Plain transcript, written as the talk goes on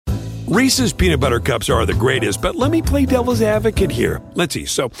Reese's peanut butter cups are the greatest, but let me play devil's advocate here. Let's see.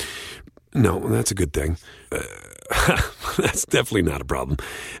 So, no, that's a good thing. That's definitely not a problem.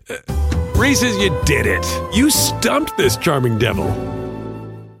 Reese's, you did it. You stumped this charming devil.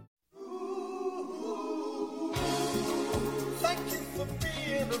 Thank you for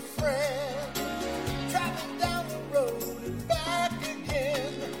being a friend. Driving down the road and back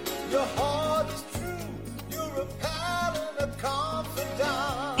again. Your heart is true. You're a pal and a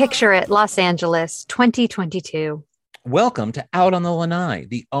confidant. Picture it, Los Angeles, 2022. Welcome to Out on the Lanai,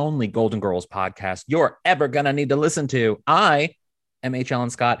 the only Golden Girls podcast you're ever going to need to listen to. I am H. Ellen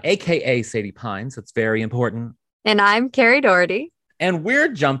Scott, a.k.a. Sadie Pines. That's very important. And I'm Carrie Doherty. And we're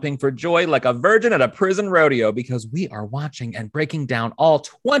jumping for joy like a virgin at a prison rodeo because we are watching and breaking down all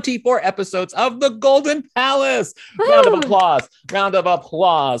 24 episodes of The Golden Palace. Round of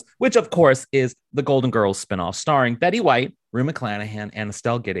applause, which of course is the Golden Girls spinoff starring Betty White, Rue McClanahan, and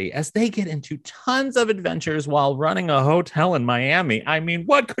Estelle Getty as they get into tons of adventures while running a hotel in Miami. I mean,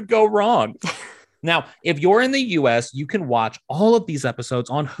 what could go wrong? Now, if you're in the US, you can watch all of these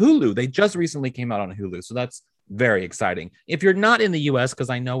episodes on Hulu. They just recently came out on Hulu, so that's very exciting. If you're not in the US, because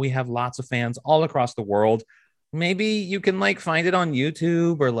I know we have lots of fans all across the world, maybe you can find it on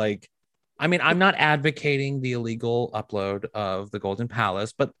YouTube or I'm not advocating the illegal upload of the Golden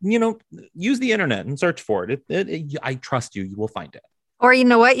Palace, but use the internet and search for it. I trust you will find it. Or you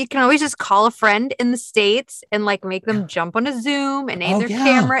know what? You can always just call a friend in the States and make them jump on a Zoom and aim their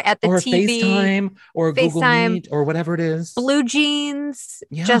camera at the or TV. FaceTime or FaceTime, Google Meet or whatever it is. Blue Jeans.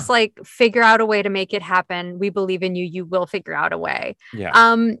 Yeah. Just figure out a way to make it happen. We believe in you. You will figure out a way.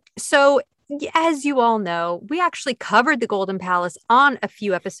 Yeah. So as you all know, we actually covered the Golden Palace on a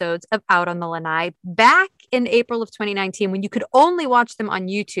few episodes of Out on the Lanai back in April of 2019 when you could only watch them on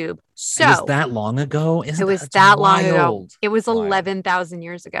YouTube. So it was that long ago? It was that long ago. It was 11,000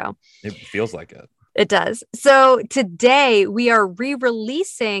 years ago. It feels like it. It does. So today we are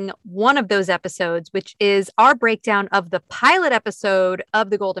re-releasing one of those episodes, which is our breakdown of the pilot episode of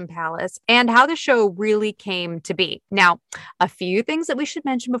The Golden Palace and how the show really came to be. Now, a few things that we should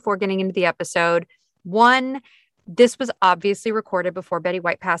mention before getting into the episode. One, this was obviously recorded before Betty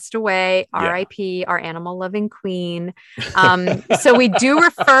White passed away. R.I.P., our animal-loving queen. So we do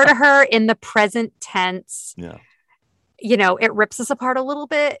refer to her in the present tense. Yeah. It rips us apart a little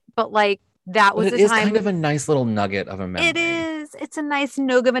bit, but that was it a is time kind of a nice little nugget of a memory. It is. It's a nice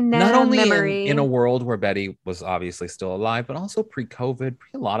nug of a Not only memory. in a world where Betty was obviously still alive, but also pre-COVID,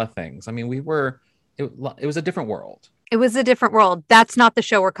 a lot of things. I mean, it was a different world. It was a different world. That's not the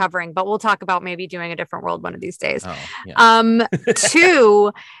show we're covering, but we'll talk about maybe doing a different world one of these days. Oh, yeah.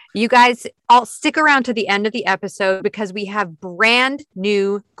 Two, you guys all stick around to the end of the episode because we have brand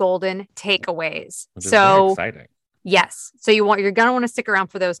new golden takeaways. Which is very exciting. Yes. So you're going to want to stick around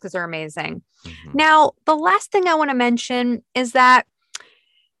for those because they're amazing. Mm-hmm. Now, the last thing I want to mention is that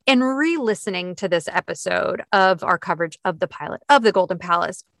in re-listening to this episode of our coverage of the pilot of the Golden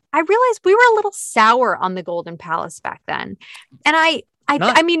Palace, I realized we were a little sour on the Golden Palace back then. And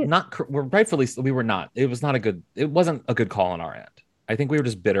we were not. It wasn't a good call on our end. I think we were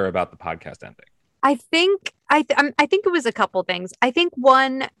just bitter about the podcast ending. I think it was a couple things. I think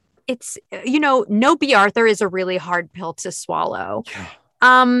one, it's, no B. Arthur is a really hard pill to swallow. Yeah.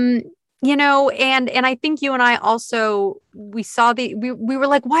 And I think you and I also, we saw we were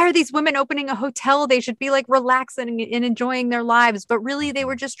like, why are these women opening a hotel? They should be relaxing and enjoying their lives. But really they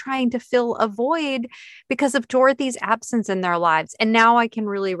were just trying to fill a void because of Dorothy's absence in their lives. And now I can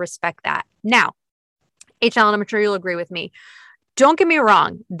really respect that. Now, H. Ellen, I'm sure you'll agree with me. Don't get me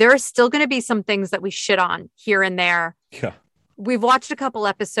wrong. There's still going to be some things that we shit on here and there. Yeah. We've watched a couple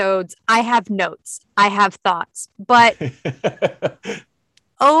episodes. I have notes. I have thoughts. But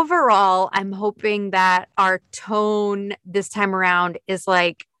overall, I'm hoping that our tone this time around is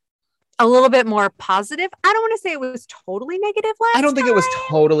a little bit more positive. I don't want to say it was totally negative last time. I don't think it was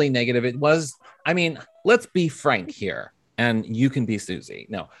totally negative. It was, let's be frank here. And you can be Susie.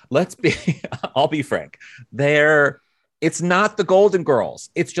 No, I'll be frank. It's not the Golden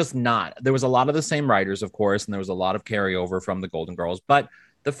Girls. It's just not. There was a lot of the same writers, of course, and there was a lot of carryover from the Golden Girls. But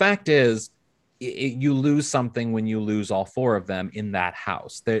the fact is, you lose something when you lose all four of them in that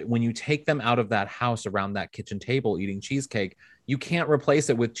house. That when you take them out of that house around that kitchen table eating cheesecake, you can't replace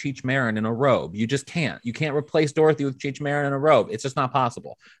it with Cheech Marin in a robe. You just can't. You can't replace Dorothy with Cheech Marin in a robe. It's just not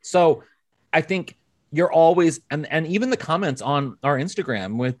possible. So I think you're always, and even the comments on our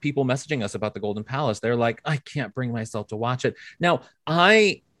Instagram with people messaging us about the Golden Palace, they're like, I can't bring myself to watch it. Now,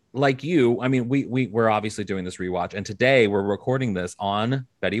 like you, we're obviously doing this rewatch, and today we're recording this on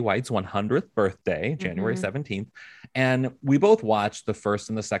Betty White's 100th birthday, January 17th. And we both watched the first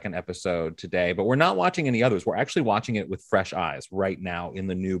and the second episode today, but we're not watching any others. We're actually watching it with fresh eyes right now in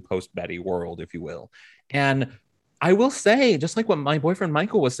the new post-Betty world, if you will. And I will say, just like what my boyfriend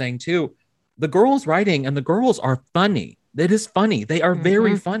Michael was saying too, the girls writing and the girls are funny. It is funny. They are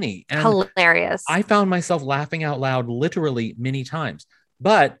very funny. And hilarious. I found myself laughing out loud literally many times.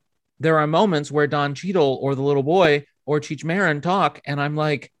 But there are moments where Don Cheadle or the little boy or Cheech Marin talk, and I'm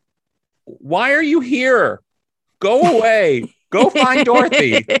like, why are you here? Go away. Go find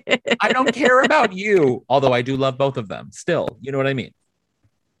Dorothy. I don't care about you. Although I do love both of them still. You know what I mean?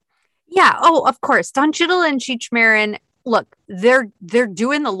 Yeah. Oh, of course. Don Cheadle and Cheech Marin, look, they're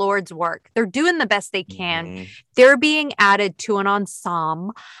doing the Lord's work. They're doing the best they can. They're being added to an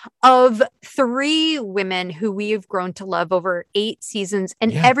ensemble of 3 women who we have grown to love over 8 seasons.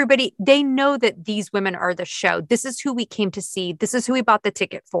 And everybody, they know that these women are the show. This is who we came to see. This is who we bought the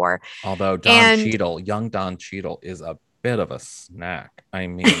ticket for. Although young Don Cheadle is a bit of a snack. I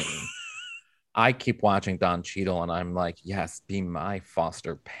mean, I keep watching Don Cheadle and I'm like, yes, be my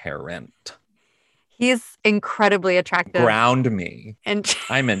foster parent. He's incredibly attractive. Ground me. And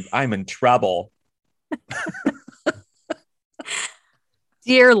I'm in trouble.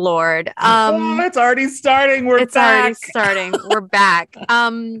 Dear Lord. It's already starting. We're back.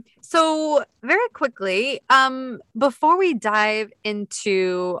 So very quickly, before we dive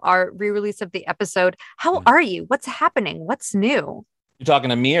into our re-release of the episode, how are you? What's happening? What's new? You're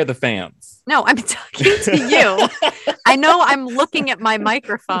talking to me or the fans? No, I'm talking to you. I know I'm looking at my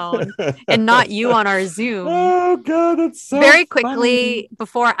microphone and not you on our Zoom. Oh, God, that's so Very quickly, funny.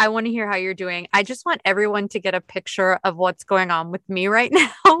 before I want to hear how you're doing, I just want everyone to get a picture of what's going on with me right now.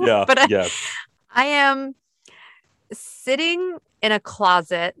 Yeah, But yes. I am sitting in a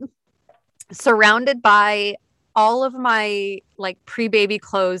closet surrounded by all of my like pre-baby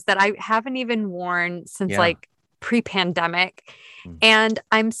clothes that I haven't even worn since like pre-pandemic. And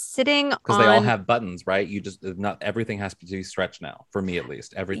I'm sitting because they all have buttons, right? You just not everything has to be stretched now. For me, at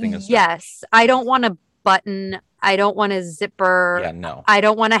least, everything is stretched. Yes, I don't want a button. I don't want a zipper. Yeah, no. I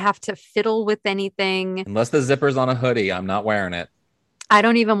don't want to have to fiddle with anything. Unless the zipper's on a hoodie, I'm not wearing it. I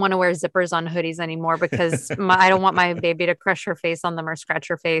don't even want to wear zippers on hoodies anymore because I don't want my baby to crush her face on them or scratch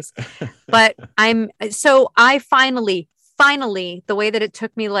her face. But I finally, the way that it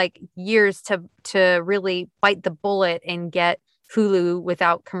took me like years to really bite the bullet and get Hulu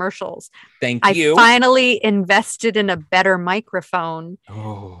without commercials. Thank you. I finally invested in a better microphone.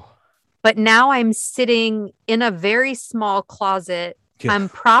 Oh. But now I'm sitting in a very small closet. Yeah. I'm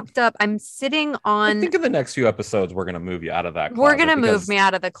propped up. I'm sitting on. I think in the next few episodes, we're going to move you out of that closet. We're going to move me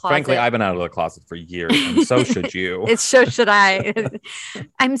out of the closet. Frankly, I've been out of the closet for years, and so should you. So should I.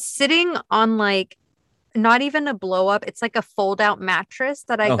 I'm sitting on like not even a blow up. It's like a fold out mattress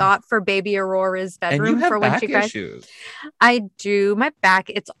that I got for baby Aurora's bedroom. And you have for when back she cries. issues. I do. My back,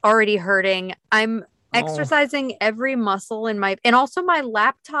 it's already hurting. I'm exercising every muscle in my, and also my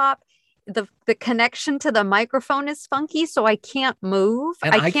laptop. The connection to the microphone is funky, so I can't move.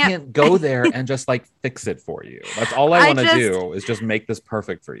 And I can't go there and just like fix it for you. That's all I want to do is just make this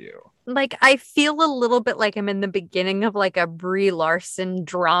perfect for you. Like I feel a little bit like I'm in the beginning of like a Brie Larson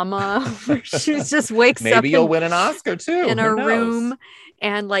drama where she just wakes up. Maybe you'll win an Oscar too in a room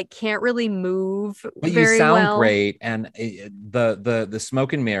and like can't really move. But very you sound well. great, and the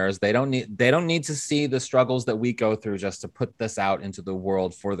smoke and mirrors. They don't need to see the struggles that we go through just to put this out into the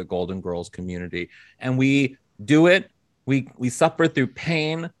world for the Golden Girls community. And we do it. We suffer through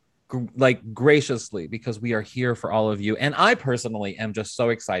pain like graciously because we are here for all of you. And I personally am just so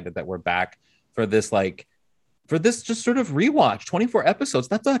excited that we're back for this just sort of rewatch. 24 episodes.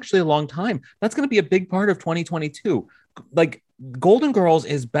 That's actually a long time. That's going to be a big part of 2022. Like Golden Girls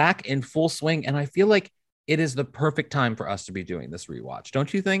is back in full swing, and I feel like it is the perfect time for us to be doing this rewatch.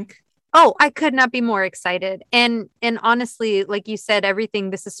 Don't you think? Oh, I could not be more excited. And honestly, like you said, everything,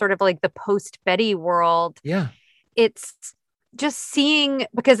 this is sort of like the post Betty world. Yeah. It's just seeing,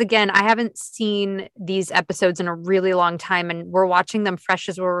 because again, I haven't seen these episodes in a really long time, and we're watching them fresh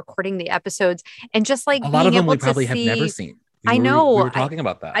as we're recording the episodes, and just like a lot of them we probably have never seen. I know. We were talking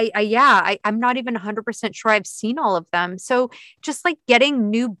about that. I'm not even 100% sure I've seen all of them. So just like getting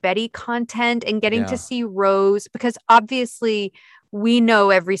new Betty content and getting to see Rose, because obviously we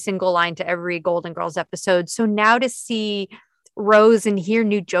know every single line to every Golden Girls episode. So now to see Rose and hear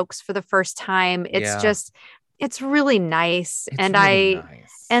new jokes for the first time, it's really nice. I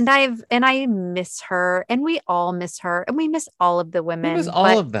miss her, and we all miss her, and we miss all of the women. We miss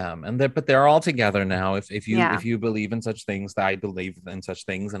all of them, but they're all together now. If you believe in such things, I believe in such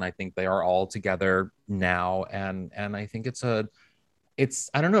things, and I think they are all together now. And I think it's I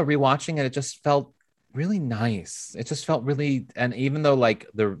don't know, rewatching it, it just felt really nice. It just felt really, and even though like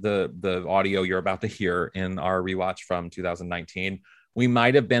the audio you're about to hear in our rewatch from 2019, we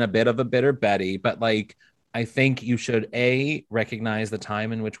might have been a bit of a bitter Betty, but like I think you should recognize the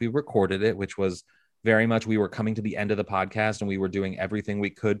time in which we recorded it, which was very much we were coming to the end of the podcast and we were doing everything we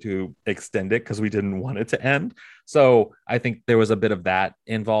could to extend it because we didn't want it to end. So I think there was a bit of that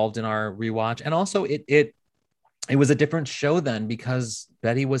involved in our rewatch, and also it was a different show then because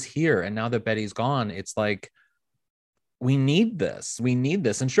Betty was here, and now that Betty's gone, it's like we need this.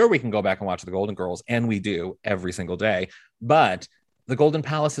 And sure, we can go back and watch the Golden Girls, and we do every single day, but the Golden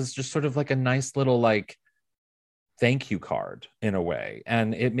Palace is just sort of like a nice little like thank you card in a way.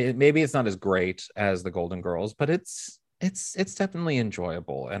 And maybe it's not as great as the Golden Girls, but it's definitely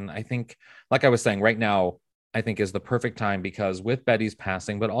enjoyable. And I think, like I was saying, right now I think is the perfect time because with Betty's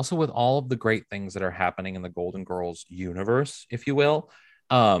passing, but also with all of the great things that are happening in the Golden Girls universe, if you will.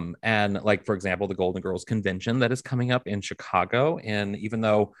 And like, for example, the Golden Girls convention that is coming up in Chicago. And even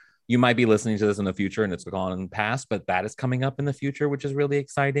though you might be listening to this in the future and it's gone and past, but that is coming up in the future, which is really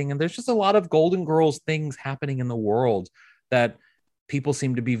exciting. And there's just a lot of Golden Girls things happening in the world that people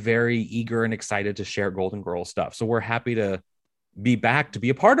seem to be very eager and excited to share Golden Girls stuff. So we're happy to be back to be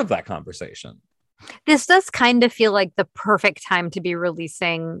a part of that conversation. This does kind of feel like the perfect time to be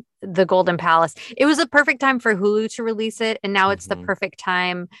releasing the Golden Palace. It was a perfect time for Hulu to release it, and now it's the perfect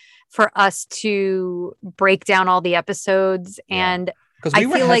time for us to break down all the episodes. Yeah. And because we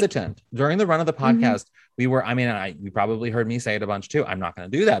were hesitant during the run of the podcast. We were, you probably heard me say it a bunch too. I'm not going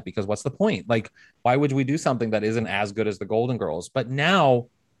to do that because what's the point? Like, why would we do something that isn't as good as the Golden Girls? But now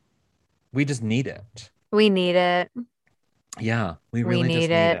we just need it. We need it. Yeah, we really just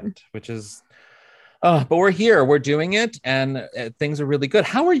need it, which is, but we're here, we're doing it, and things are really good.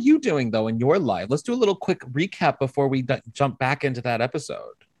 How are you doing though in your life? Let's do a little quick recap before we jump back into that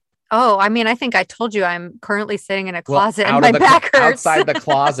episode. Oh, I mean, I think I told you I'm currently sitting in a closet and my back hurts. Outside the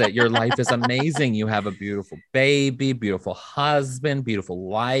closet, your life is amazing. You have a beautiful baby, beautiful husband, beautiful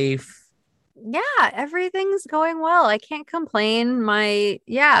life. Yeah, everything's going well. I can't complain. My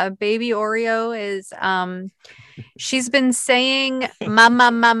baby Oreo is she's been saying mama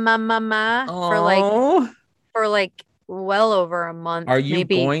mama mama for like well over a month. Are you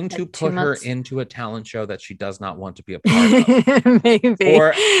going to put her into a talent show that she does not want to be a part of? Maybe.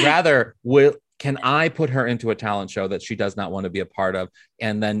 Or rather, can I put her into a talent show that she does not want to be a part of?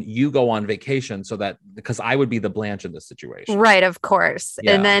 And then you go on vacation because I would be the Blanche in this situation. Right, of course.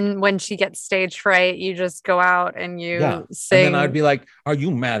 Yeah. And then when she gets stage fright, you just go out and you sing. And then I'd be like, are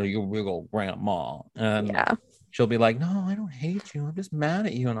you mad at your big old grandma? And she'll be like, no, I don't hate you. I'm just mad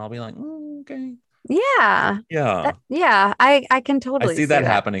at you. And I'll be like, okay. Yeah. I can totally see that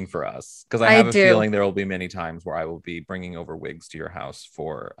happening for us because I have a feeling there will be many times where I will be bringing over wigs to your house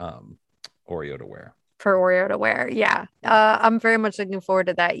for Oreo to wear. Yeah. I'm very much looking forward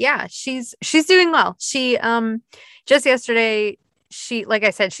to that. Yeah, she's doing well. She just yesterday, like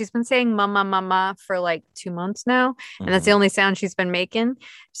I said, she's been saying mama mama for like 2 months now, and that's the only sound she's been making.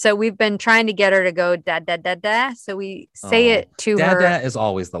 So we've been trying to get her to go da da da da, so we say it to her. Dada is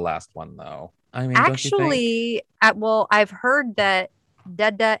always the last one though. I mean, actually, I've heard that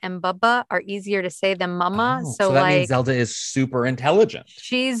Dada and Bubba are easier to say than Mama. So that means Zelda is super intelligent.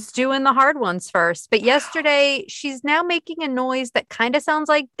 She's doing the hard ones first. But yesterday, she's now making a noise that kind of sounds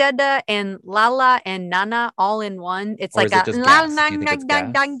like Dada and Lala and Nana all in one. It's like a la la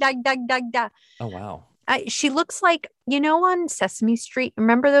da. Oh wow! She looks like, on Sesame Street.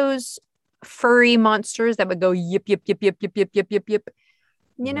 Remember those furry monsters that would go yip yip yip yip yip yip yip yip yip.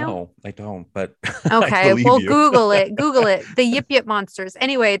 No, I don't, but okay, well, Google it, the Yip Yip monsters.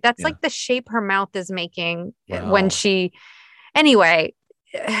 Anyway, that's like the shape her mouth is making when anyway,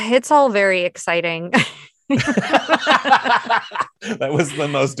 it's all very exciting. That was the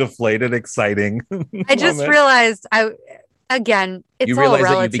most deflated, exciting. I just realized it's you all realize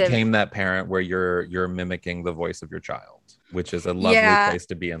relative. That you became that parent where you're mimicking the voice of your child, which is a lovely place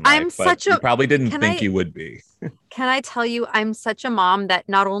to be in life. You probably didn't think you would be. Can I tell you, I'm such a mom that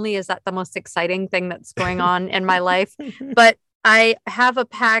not only is that the most exciting thing that's going on in my life, but I have a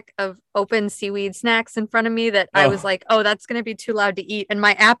pack of open seaweed snacks in front of me that I was like, oh, that's going to be too loud to eat. And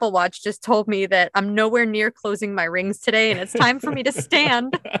my Apple Watch just told me that I'm nowhere near closing my rings today and it's time for me to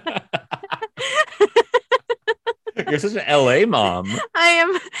stand. You're such an LA mom.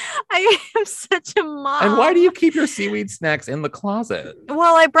 I I am such a mom. And why do you keep your seaweed snacks in the closet?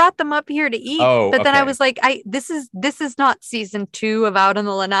 Well, I brought them up here to eat, Oh, but then I okay. was like, this is not season 2 of Out on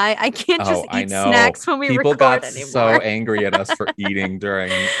the Lanai. I can't just I eat know. snacks when we People record got anymore. so angry at us for eating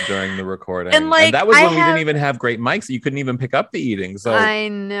during the recording. And, like, that was I when we have- didn't even have great mics. You couldn't even pick up the eating. So I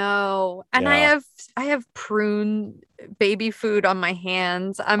know. And Yeah. I have prune baby food on my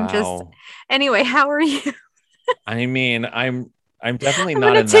hands. I'm just wow. anyway, how are you? I mean, I'm definitely I'm not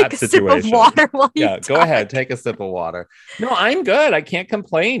gonna in take that a sip situation. of water while you Yeah, go talk. ahead, take a sip of water. No, I'm good. I can't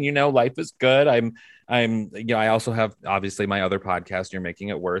complain. Life is good. I also have obviously my other podcast, You're Making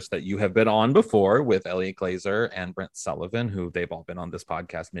It Worse, that you have been on before with Elliot Glazer and Brent Sullivan, who they've all been on this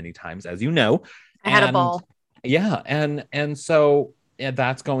podcast many times, as you know. I had a And- ball. Yeah, and so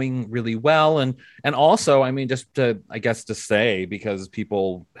that's going really well, and also, I mean, just to say, because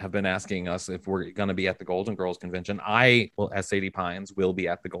people have been asking us if we're going to be at the Golden Girls convention, as Sadie Pines will be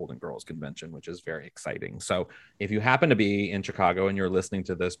at the Golden Girls convention, which is very exciting. So if you happen to be in Chicago and you're listening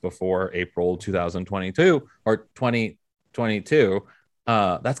to this before April 2022 or 2022,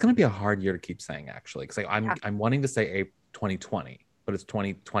 that's going to be a hard year to keep saying, actually, because I'm wanting to say 2020, but it's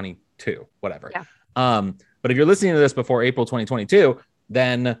 2022, whatever. Yeah. But if you're listening to this before April 2022,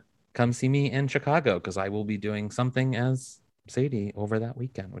 then come see me in Chicago, because I will be doing something as Sadie over that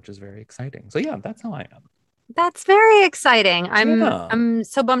weekend, which is very exciting. So yeah, that's how I am. That's very exciting. Yeah. I'm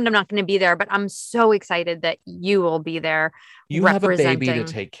so bummed I'm not going to be there, but I'm so excited that you will be there. You have a baby to representing.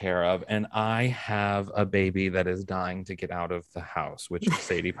 take care of, and I have a baby that is dying to get out of the house, which is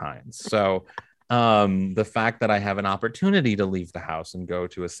Sadie Pines. So the fact that I have an opportunity to leave the house and go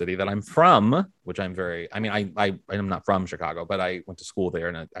to a city that I'm from, which I'm not from Chicago, but I went to school there,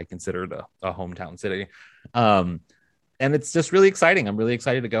 and I consider it a hometown city. And it's just really exciting. I'm really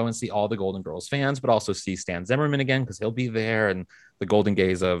excited to go and see all the Golden Girls fans, but also see Stan Zimmerman again, because he'll be there, and the Golden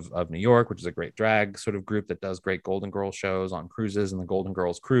Gays of New York, which is a great drag sort of group that does great Golden Girls shows on cruises, and the Golden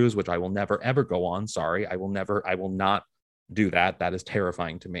Girls cruise, which I will never, ever go on. Sorry. I will not do that. That is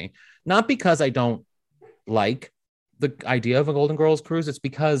terrifying to me. Not because I don't like the idea of a Golden Girls cruise. It's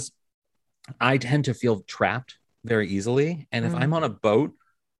because I tend to feel trapped very easily. And if I'm on a boat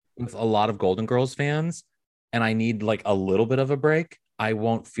with a lot of Golden Girls fans and I need like a little bit of a break, I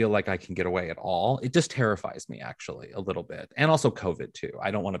won't feel like I can get away at all. It just terrifies me, actually, a little bit. And also COVID too. I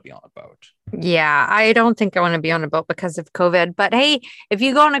don't want to be on a boat. Yeah, I don't think I want to be on a boat because of COVID. But hey, if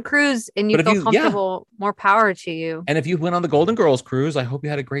you go on a cruise and you But if feel you- comfortable, more power to you. And if you went on the Golden Girls cruise, I hope you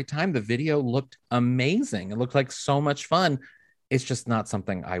had a great time. The video looked amazing. It looked like so much fun. It's just not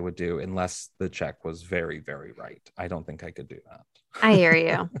something I would do unless the check was very, very right. I don't think I could do that. I hear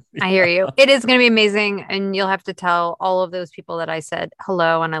you. I hear you. It is going to be amazing. And you'll have to tell all of those people that I said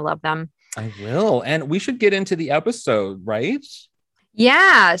hello and I love them. I will. And we should get into the episode, right?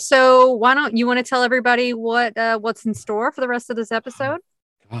 Yeah. So why don't you want to tell everybody what's in store for the rest of this episode?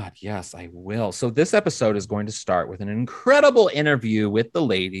 God, yes, I will. So this episode is going to start with an incredible interview with the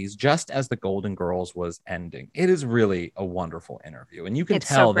ladies just as the Golden Girls was ending. It is really a wonderful interview. And you can It's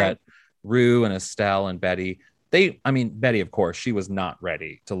so tell great. that Rue and Estelle and Betty, Betty, of course, she was not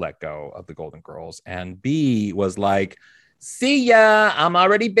ready to let go of the Golden Girls. And B was like, see ya, I'm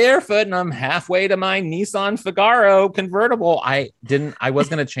already barefoot and I'm halfway to my Nissan Figaro convertible. I was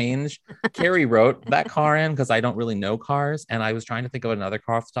going to change. Carrie wrote that car in because I don't really know cars. And I was trying to think of another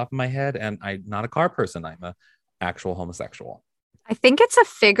car off the top of my head. And I'm not a car person. I'm a actual homosexual. I think it's a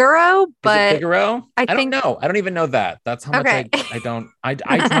Figaro, Is it but Figaro? I don't think- know. I don't even know that. That's how much Okay. I don't. I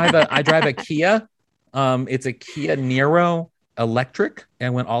drive a Kia. It's a Kia Niro electric,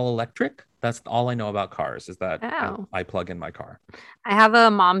 and went all electric. That's all I know about cars, is that Oh. I plug in my car. I have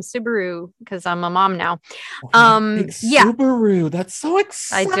a mom Subaru because I'm a mom now. Big yeah. Subaru. That's so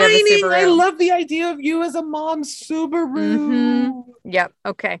exciting. I do have a Subaru. I love the idea of you as a mom Subaru. Yep.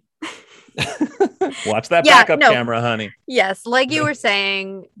 Okay. Watch that Yeah, backup no. camera, honey. Yes. Like you were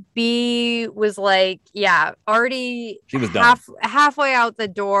saying, B was like, yeah, already She was done. halfway out the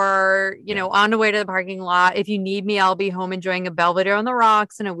door, Yeah. on the way to the parking lot. If you need me, I'll be home enjoying a Belvedere on the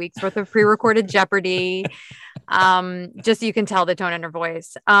rocks and a week's worth of pre-recorded Jeopardy. Just so you can tell the tone in her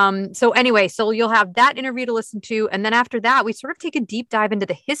voice. So anyway, so you'll have that interview to listen to. And then after that, we sort of take a deep dive into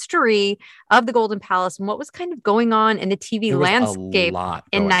the history of the Golden Palace and what was kind of going on in the TV There was a landscape lot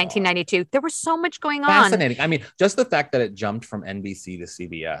in going on. 1992. There was so much going on. Fascinating. I mean, just the fact that it jumped from NBC to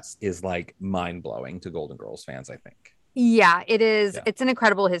CBS is like mind blowing to Golden Girls fans, I think. Yeah, it is. Yeah. It's an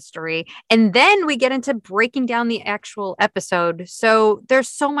incredible history. And then we get into breaking down the actual episode. So there's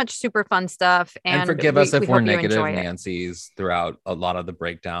so much super fun stuff. And And forgive us if we we're hope you negative enjoy it. Nancy's throughout a lot of the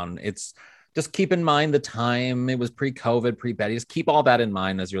breakdown. It's just keep in mind the time. It was pre-COVID, pre-Betty. Just keep all that in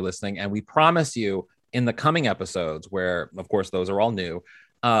mind as you're listening. And we promise you in the coming episodes, where, of course, those are all new,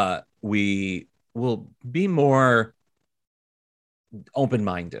 we will be more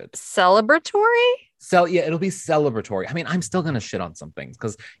open-minded. Celebratory? Yeah, it'll be celebratory. I mean, I'm still gonna shit on some things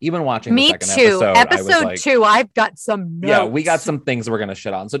because even watching Me the second too. episode, I was Episode like, 2, I've got some notes. yeah, we got some things we're gonna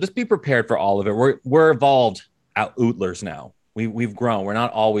shit on. So just be prepared for all of it. We're evolved outlers now. We've grown. We're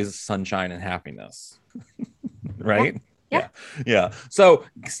not always sunshine and happiness, right? Yeah. So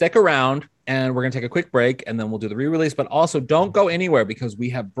stick around, and we're gonna take a quick break, and then we'll do the re-release. But also, don't go anywhere because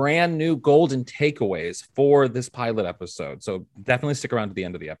we have brand new golden takeaways for this pilot episode. So definitely stick around to the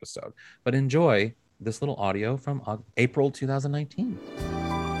end of the episode. But enjoy this little audio from April 2019.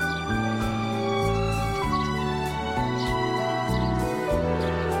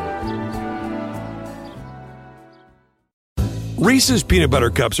 Reese's peanut butter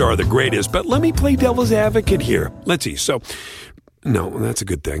cups are the greatest, but let me play devil's advocate here. Let's see. So, no, that's a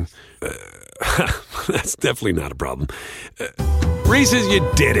good thing. That's definitely not a problem. Reese's, you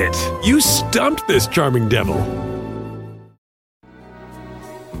did it. You stumped this charming devil.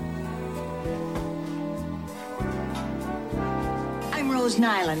 I'm Rose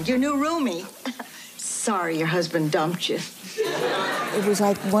Nyland, your new roomie. Sorry your husband dumped you. It was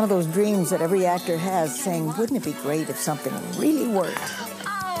like one of those dreams that every actor has, saying, wouldn't it be great if something really worked?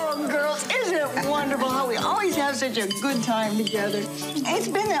 Oh, girls, isn't it wonderful how we always have such a good time together? It's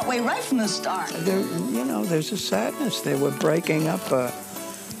been that way right from the start. There's a sadness there. We're breaking up a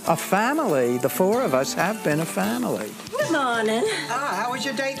family. The four of us have been a family. Good morning. How was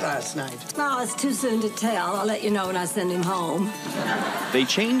your date last night? Oh, it's too soon to tell. I'll let you know when I send him home. They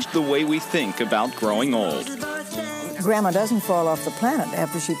changed the way we think about growing old. Grandma doesn't fall off the planet.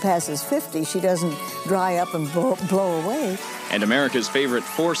 After she passes 50, she doesn't dry up and blow away. And America's favorite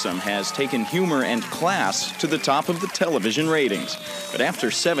foursome has taken humor and class to the top of the television ratings. But after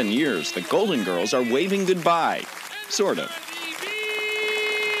 7 years, the Golden Girls are waving goodbye. Sort of.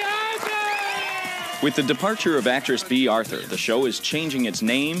 With the departure of actress Bea Arthur, the show is changing its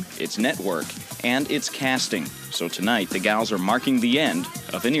name, its network, and its casting. So tonight, the gals are marking the end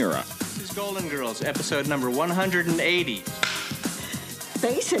of an era. This is Golden Girls, episode number 180.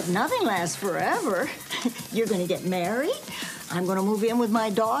 Face it, nothing lasts forever. You're going to get married. I'm going to move in with my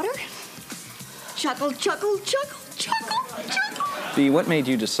daughter. Chuckle, chuckle, chuckle, chuckle, chuckle. Bea, what made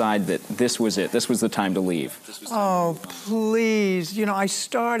you decide that this was it? This was the time to leave? Oh, please. I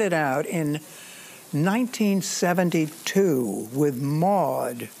started out in 1972 with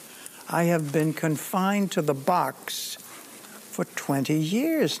Maude. I have been confined to the box for 20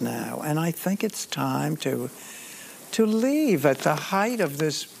 years now, and I think it's time to leave at the height of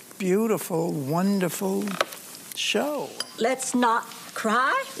this beautiful, wonderful show. Let's not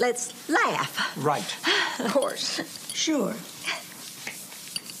cry. Let's laugh. Right. Of course. Sure.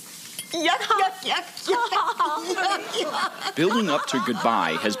 Yuck, yuck, yuck, yuck. Building up to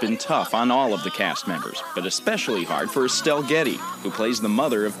goodbye has been tough on all of the cast members, but especially hard for Estelle Getty, who plays the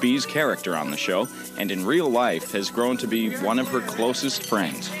mother of Bea's character on the show, and in real life has grown to be one of her closest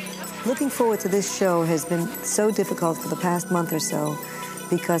friends. Looking forward to this show has been so difficult for the past month or so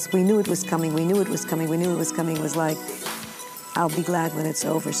because we knew it was coming, we knew it was coming, we knew it was coming. It was like, I'll be glad when it's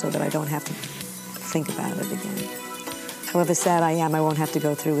over so that I don't have to think about it again. However sad I am, I won't have to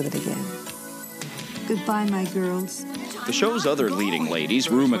go through with it again. Goodbye, my girls. The show's other leading ladies,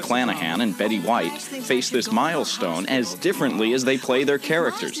 Rue McClanahan and Betty White, face this milestone as differently as they play their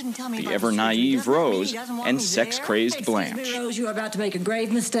characters. The ever-naive Rose and sex-crazed Blanche. Rose, you're about to make a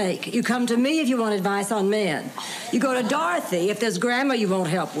grave mistake. You come to me if you want advice on men. You go to Dorothy if there's grammar you won't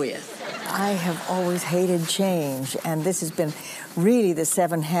help with. I have always hated change, and this has been really the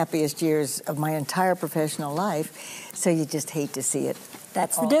 7 happiest years of my entire professional life, so you just hate to see it.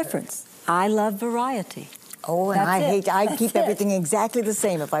 That's the difference. I love variety. Oh, and I'd keep everything exactly the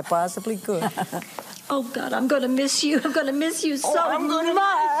same if I possibly could. Oh, God, I'm going to miss you. I'm going to miss you so I'm going to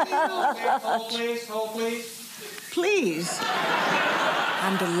much. Hold, please. Hold, please. Please.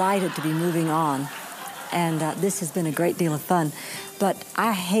 I'm delighted to be moving on, and this has been a great deal of fun. But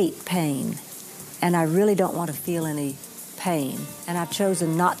I hate pain, and I really don't want to feel any pain. And I've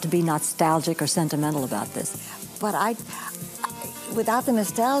chosen not to be nostalgic or sentimental about this. But without the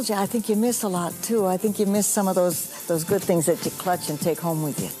nostalgia, I think you miss a lot, too. I think you miss some of those good things that you clutch and take home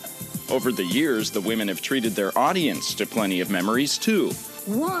with you. Over the years, the women have treated their audience to plenty of memories, too.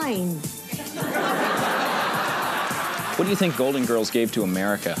 Wine. What do you think Golden Girls gave to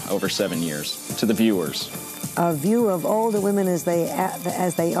America over 7 years, to the viewers? A view of all the women as they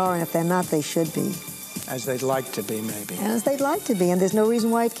are, and if they're not, they should be. As they'd like to be, maybe. As they'd like to be, and there's no reason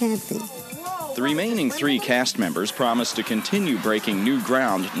why it can't be. The remaining 3 cast members promise to continue breaking new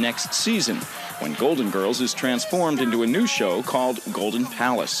ground next season, when Golden Girls is transformed into a new show called Golden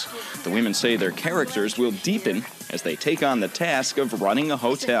Palace. The women say their characters will deepen as they take on the task of running a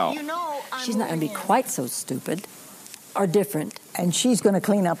hotel. She's not going to be quite so stupid or different. And she's going to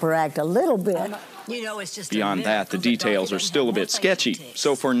clean up her act a little bit. It's just Beyond that, the details are still a bit sketchy.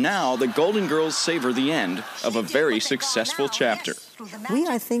 So for now, the Golden Girls savor the end of a very successful chapter. We,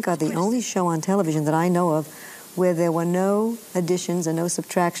 I think, are the only show on television that I know of where there were no additions and no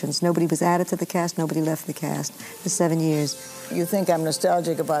subtractions. Nobody was added to the cast, nobody left the cast for 7 years. You think I'm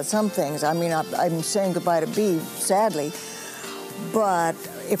nostalgic about some things. I mean, I'm saying goodbye to Bea, sadly. But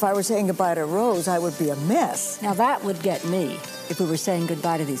if I were saying goodbye to Rose, I would be a mess. Now that would get me if we were saying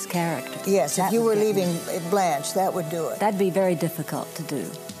goodbye to these characters. Yes, if you were leaving Blanche, that would do it. That'd be very difficult to do.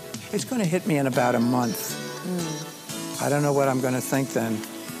 It's going to hit me in about a month. I don't know what I'm going to think then.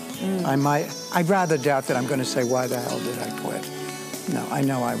 I'd rather doubt that I'm going to say, why the hell did I quit? No, I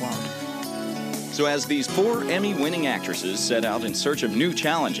know I won't. So as these 4 Emmy-winning actresses set out in search of new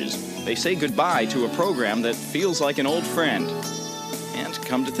challenges, they say goodbye to a program that feels like an old friend. And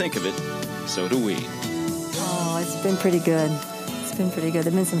come to think of it, so do we. Oh, it's been pretty good. It's been pretty good.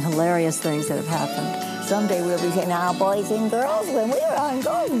 There have been some hilarious things that have happened. Someday we'll be saying, now boys and girls, when we were on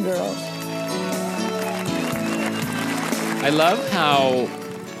Golden Girls. I love how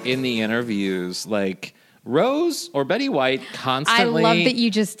in the interviews, like Rose or Betty White constantly. I love that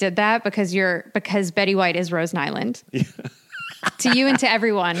you just did that because Betty White is Rose Nyland. To you and to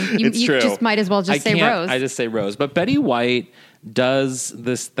everyone, you just might as well just say Rose. I just say Rose, but Betty White does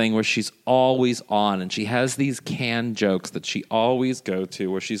this thing where she's always on, and she has these canned jokes that she always go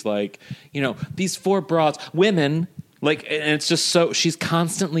to, where she's like, these 4 broads, women. Like, and it's just so, she's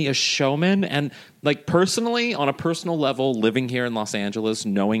constantly a showman. And like personally, on a personal level, living here in Los Angeles,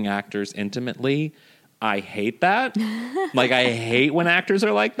 knowing actors intimately, I hate that. Like, I hate when actors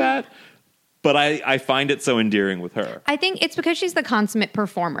are like that. But I find it so endearing with her. I think it's because she's the consummate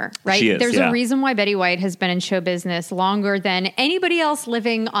performer, right? She is, There's a reason why Betty White has been in show business longer than anybody else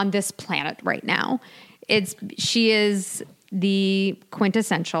living on this planet right now. She is the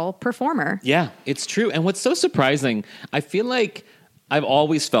quintessential performer. Yeah, it's true. And what's so surprising, I feel like I've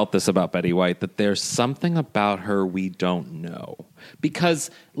always felt this about Betty White, that there's something about her we don't know. Because,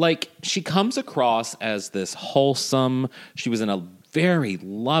 like, she comes across as this wholesome, she was in a very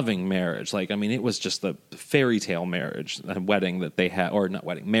loving marriage. Like, I mean, it was just the fairy tale marriage, wedding that they had, or not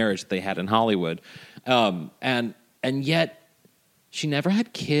wedding, marriage that they had in Hollywood. And yet she never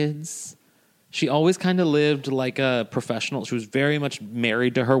had kids. She always kind of lived like a professional. She was very much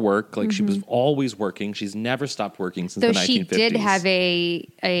married to her work. Like, she was always working. She's never stopped working since the 1950s. Though she did have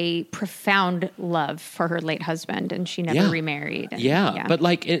a profound love for her late husband, and she never remarried. And, but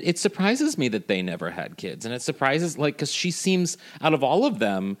like, it surprises me that they never had kids. And it surprises, like, because she seems, out of all of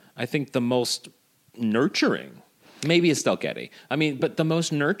them, I think the most nurturing. Maybe Estelle Getty. I mean, but the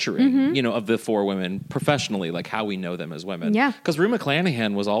most nurturing, of the 4 women professionally, like how we know them as women. Yeah. Because Rue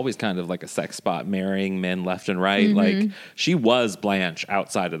McClanahan was always kind of like a sex spot, marrying men left and right. Like, she was Blanche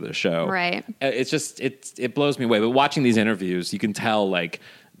outside of the show. Right. It's just, it blows me away. But watching these interviews, you can tell, like,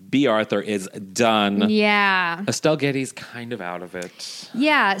 Bea Arthur is done. Yeah. Estelle Getty's kind of out of it.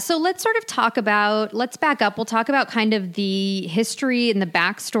 Yeah. So let's let's back up. We'll talk about kind of the history and the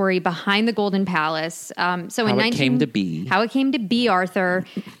backstory behind the Golden Palace. How it came to be Arthur.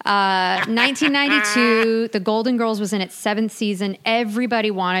 1992, the Golden Girls was in its 7th season.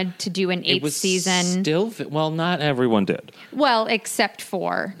 Everybody wanted to do an 8th season. Not everyone did. Well, except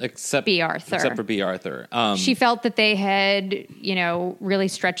for Bea Arthur. Except for Bea Arthur. She felt that they had, really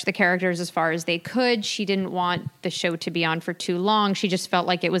stretched the characters as far as they could. She didn't want the show to be on for too long. She just felt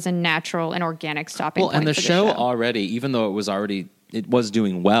like it was a natural and organic stopping point. And the show already, even though it was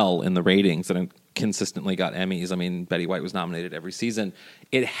doing well in the ratings and it consistently got Emmys. I mean, Betty White was nominated every season.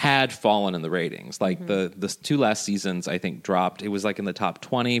 It had fallen in the ratings. Like the 2 last seasons, I think, dropped. It was like in the top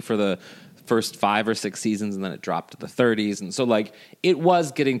 20 for the first 5 or 6 seasons, and then it dropped to the 30s. And so, like, it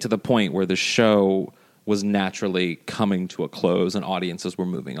was getting to the point where the show was naturally coming to a close and audiences were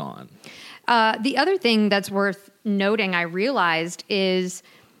moving on. The other thing that's worth noting, I realized, is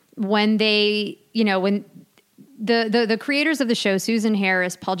when they, when the creators of the show, Susan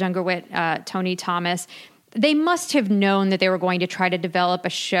Harris, Paul Jungerwitt, Tony Thomas, they must have known that they were going to try to develop a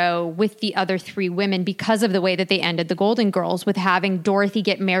show with the other 3 women because of the way that they ended the Golden Girls, with having Dorothy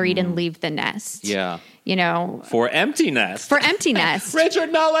get married and leave the nest. Yeah. For Empty Nest.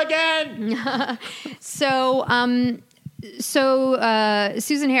 Richard Mulligan! So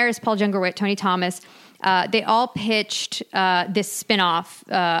Susan Harris, Paul Jungerwitt, Tony Thomas, they all pitched this spinoff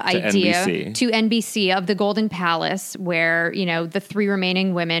idea NBC. to NBC of the Golden Palace, where, you know, the 3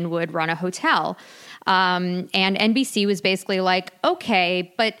 remaining women would run a hotel. And NBC was basically like,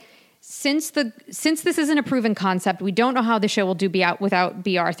 okay, but since this isn't a proven concept, we don't know how the show will do without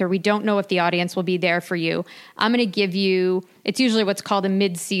B. Arthur. We don't know if the audience will be there for you. I'm going to give you, it's usually what's called a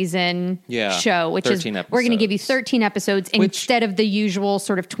mid-season show, which is, we're going to give you 13 episodes instead of the usual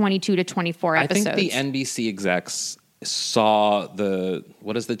sort of 22 to 24 episodes. I think the NBC execs saw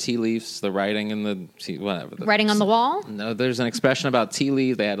what is the tea leaves, the writing in the whatever. Writing on the wall? No, there's an expression about tea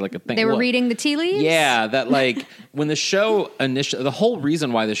leaves. They had like a thing. They were reading the tea leaves? Yeah, that like when the show initially, the whole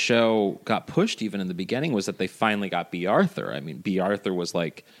reason why the show got pushed even in the beginning was that they finally got B. Arthur. I mean, B. Arthur was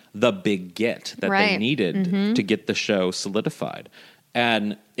like the big get that they needed to get the show solidified.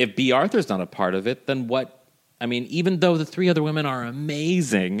 And if B. Arthur's not a part of it, then what? I mean, even though the 3 other women are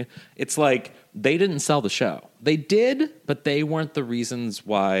amazing, it's like they didn't sell the show. They did, but they weren't the reasons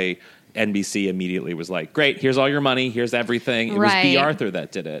why NBC immediately was like, great, here's all your money, here's everything. It was B. Arthur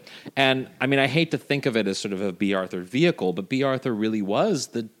that did it. And I mean, I hate to think of it as sort of a B. Arthur vehicle, but B. Arthur really was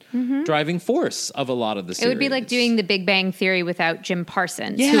the driving force of a lot of the series. It would be like doing The Big Bang Theory without Jim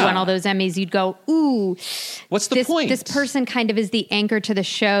Parsons, who won all those Emmys. You'd go, ooh, what's the point? This person kind of is the anchor to the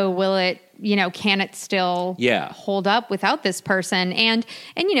show. Will it, you know, can it still hold up without this person? And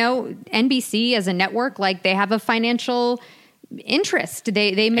you know, NBC as a network, like they have a financial interest.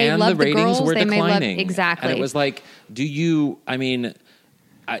 They may love the girls. Were they declining. may love exactly. And it was like,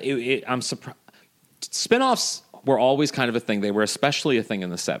 I'm surprised. Spinoffs were always kind of a thing. They were especially a thing in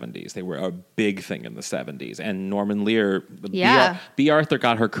the 70s. They were a big thing in the 70s. And Norman Lear, B. Arthur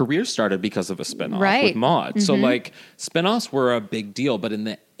got her career started because of a spinoff with Maude. So like spinoffs were a big deal. But in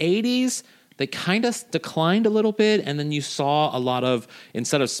the 80s, they kind of declined a little bit. And then you saw a lot of,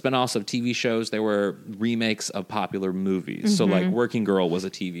 instead of spinoffs of TV shows, there were remakes of popular movies. So like Working Girl was a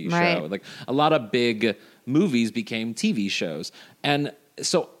TV show. Like a lot of big movies became TV shows. And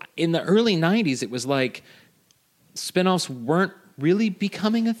so in the early 90s, it was like, spinoffs weren't really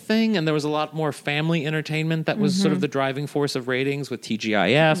becoming a thing, and there was a lot more family entertainment that was sort of the driving force of ratings with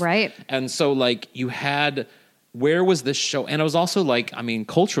TGIF. Right. And so, like, you had, where was this show? And it was also like, I mean,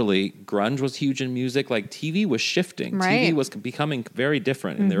 culturally, grunge was huge in music. Like, TV was shifting. TV was becoming very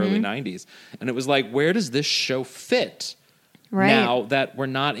different in the early 90s. And it was like, where does this show fit now that we're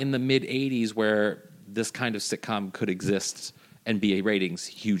not in the mid-80s where this kind of sitcom could exist and be a ratings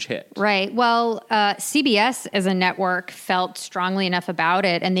huge hit? Right. Well, CBS as a network felt strongly enough about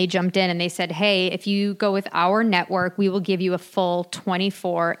it, and they jumped in and they said, hey, if you go with our network, we will give you a full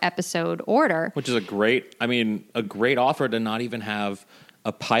 24 episode order. Which is a great offer to not even have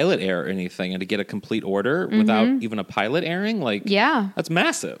a pilot air or anything and to get a complete order without even a pilot airing. Like, that's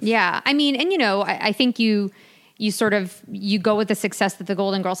massive. Yeah. I mean, and you know, I think you go with the success that the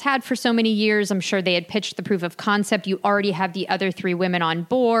Golden Girls had for so many years. I'm sure they had pitched the proof of concept. You already have the other 3 women on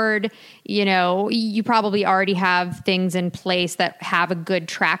board. You know, you probably already have things in place that have a good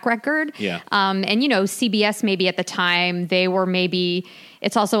track record. Yeah. And, you know, CBS maybe at the time, they were maybe,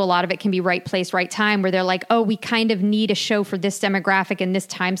 it's also a lot of it can be right place, right time, where they're like, oh, we kind of need a show for this demographic in this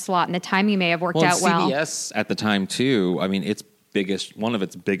time slot. And the timing may have worked out well. CBS at the time, too, I mean, one of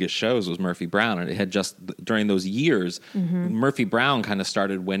its biggest shows was Murphy Brown, and it had just during those years, Murphy Brown kind of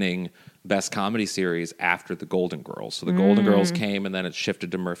started winning Best Comedy Series after the Golden Girls. So the Golden Girls came, and then it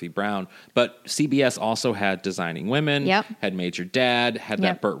shifted to Murphy Brown. But CBS also had Designing Women, had Major Dad, had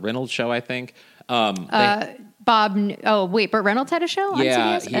that Burt Reynolds show, I think. Burt Reynolds had a show on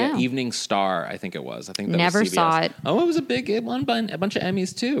CBS? Yeah, Evening Star, I think it was. I think that Never was CBS. saw it. Oh, it was it won a bunch of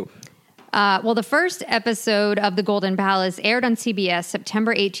Emmys too. Well, the first episode of The Golden Palace aired on CBS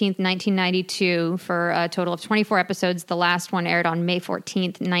September 18th, 1992 for a total of 24 episodes. The last one aired on May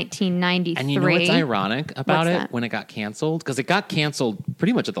 14th, 1993. And you know what's ironic about when it got canceled? Because it got canceled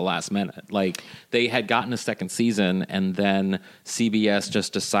pretty much at the last minute. Like, they had gotten a second season, and then CBS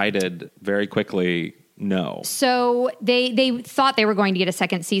just decided very quickly, no. So they thought they were going to get a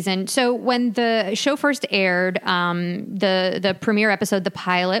second season. So when the show first aired, the premiere episode, the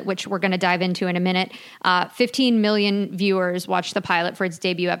pilot, which we're going to dive into in a minute, 15 million viewers watched the pilot for its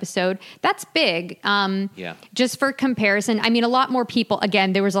debut episode. That's big. Just for comparison, I mean, a lot more people,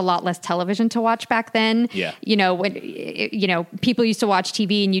 again, there was a lot less television to watch back then. Yeah. You know, when, you know, people used to watch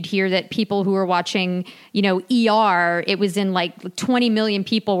TV and you'd hear that people who were watching, you know, ER, it was in like 20 million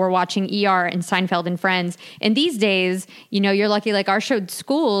people were watching ER and Seinfeld and Friends friends. And these days, you're lucky, like our show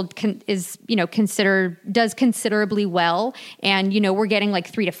School does considerably well. And, we're getting like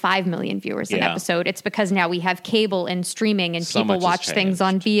 3 to 5 million viewers an episode. It's because now we have cable and streaming and So people much has watch things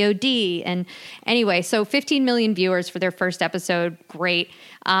on VOD. And anyway, so 15 million viewers for their first episode. Great.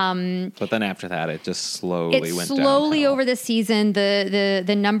 But then after that, it just slowly went slowly downhill. over the season,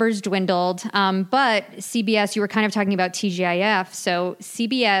 the numbers dwindled. But CBS, you were kind of talking about TGIF. So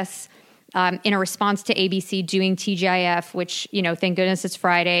CBS, in a response to ABC doing TGIF, which, thank goodness it's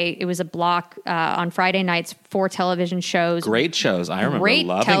Friday. It was a block on Friday nights, 4 television shows. Great shows. I remember Great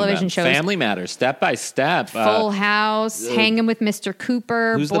loving television them. shows. Family Matters, Step by Step. Full House, Hanging with Mr.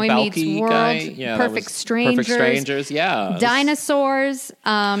 Cooper, Who's Boy the Meets Balky World, guy? Yeah, that Perfect was Strangers. Perfect Strangers, yeah. Dinosaurs.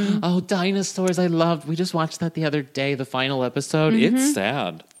 Dinosaurs, I loved. We just watched that the other day, the final episode. Mm-hmm. It's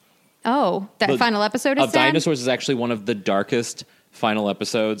sad. Oh, that final episode is of sad? Dinosaurs is actually one of the darkest final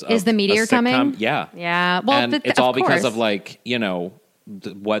episodes. Is of the meteor a sitcom. coming? Yeah. Yeah. Well, and it's all because course. of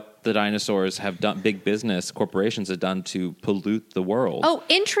what the dinosaurs have done, big business corporations have done to pollute the world. Oh,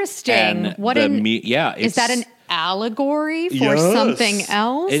 interesting. And What the is that an allegory for something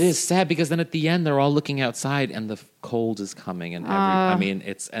else? It is sad because then at the end they're all looking outside and the cold is coming and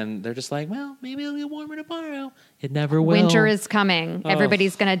and they're just like, well, maybe it'll get warmer tomorrow. It never will. Winter is coming.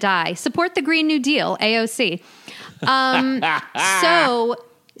 Everybody's going to die. Support the Green New Deal, AOC. So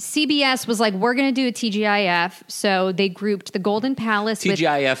CBS was like, we're going to do a TGIF. So they grouped the Golden Palace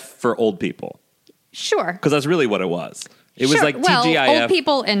TGIF for old people. Sure. Because that's really what it was. It was like TGIF. Old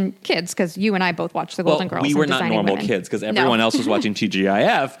people and kids, because you and I both watched The Golden Girls. We were and not Designing normal Women. kids because everyone else was watching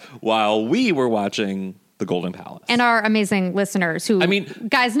TGIF while we were watching The Golden Palace. And our amazing listeners who,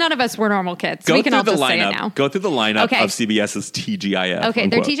 guys, none of us were normal kids. Go We can through all the just say it lineup. now. Go through the lineup Okay. of CBS's TGIF. Okay,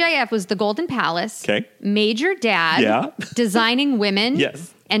 unquote. their TGIF was The Golden Palace, Okay. Major Dad, Yeah. Designing Women,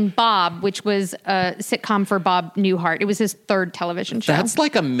 Yes. and Bob, which was a sitcom for Bob Newhart. It was his 3rd television show. That's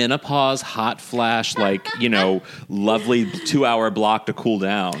like a menopause hot flash, lovely 2-hour block to cool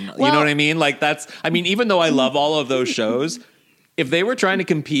down. You know what I mean? Even though I love all of those shows, if they were trying to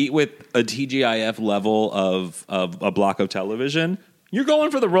compete with a TGIF level of a block of television, you're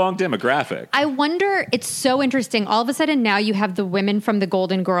going for the wrong demographic. I wonder, it's so interesting. All of a sudden now you have the women from the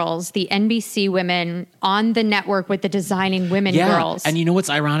Golden Girls, the NBC women on the network with the Designing Women girls. And you know what's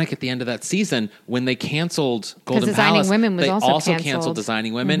ironic at the end of that season? When they canceled Golden Designing Palace, Women was they also canceled canceled.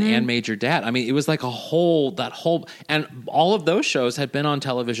 Designing Women and Major Dad. I mean, it was like and all of those shows had been on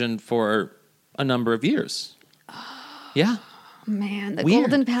television for a number of years. Yeah. Man, the Weird.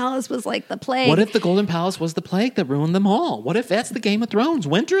 Golden Palace was like the plague. What if the Golden Palace was the plague that ruined them all? What if that's the Game of Thrones?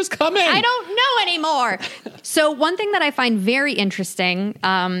 Winter is coming. I don't know anymore. So one thing that I find very interesting,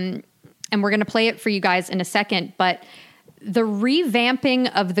 and we're going to play it for you guys in a second, but the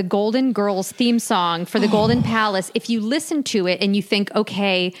revamping of the Golden Girls theme song for the Golden Palace, if you listen to it and you think,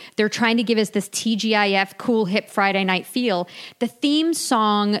 okay, they're trying to give us this TGIF cool hip Friday night feel, the theme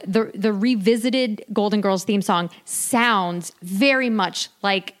song, the revisited Golden Girls theme song sounds very much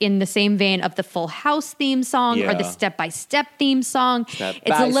like in the same vein of the Full House theme song or the Step by Step theme song. It's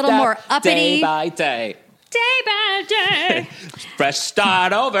a little more uppity. Day by day. Day by day. Fresh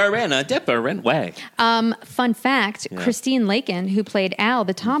start over in a different way. Fun fact, Christine Lakin, who played Al,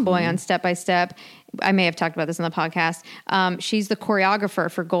 the tomboy on Step by Step, I may have talked about this in the podcast. She's the choreographer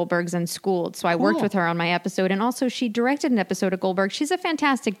for Goldberg's Unschooled. So I worked with her on my episode. And also she directed an episode of Goldberg. She's a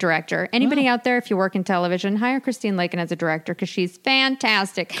fantastic director. Anybody out there, if you work in television, hire Christine Lakin as a director because she's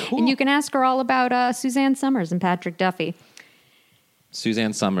fantastic. Cool. And you can ask her all about Suzanne Summers and Patrick Duffy.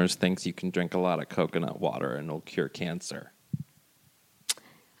 Suzanne Summers thinks you can drink a lot of coconut water and it'll cure cancer.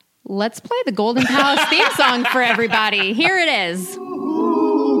 Let's play the Golden Palace theme song for everybody. Here it is.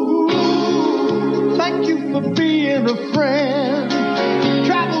 Thank you for being a friend.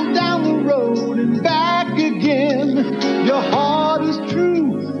 Travel down the road and back again. Your heart is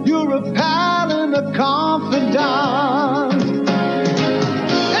true. You're a pal and a confidant.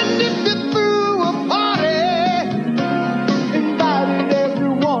 And if you threw a party, invited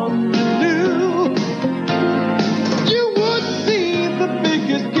everyone you knew, you would see the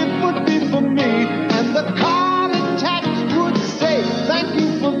biggest gift would be for me. And the card attached would say, thank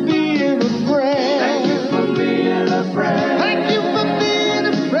you for being a friend. Thank you for being a friend. Thank you for being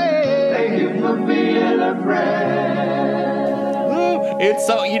a friend. Thank you for being a friend. It's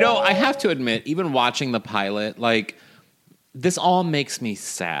so, I have to admit, even watching the pilot, this all makes me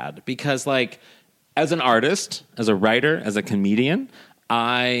sad because, as an artist, as a writer, as a comedian,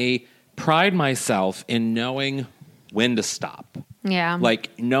 I pride myself in knowing when to stop. Yeah.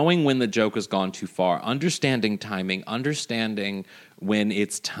 Knowing when the joke has gone too far, understanding timing, understanding when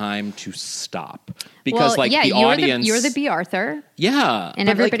it's time to stop. Because the you're audience, you're the B. Arthur. Yeah. And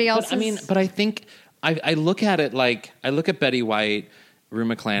everybody else But I think I look at it I look at Betty White, Rue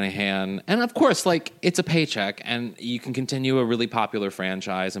McClanahan, and of course, it's a paycheck, and you can continue a really popular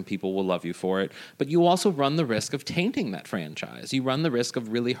franchise, and people will love you for it. But you also run the risk of tainting that franchise. You run the risk of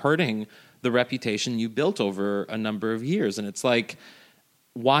really hurting the reputation you built over a number of years. And it's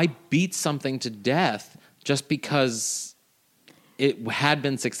why beat something to death just because it had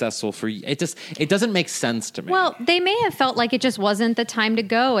been successful for you? It doesn't make sense to me. Well, they may have felt like it just wasn't the time to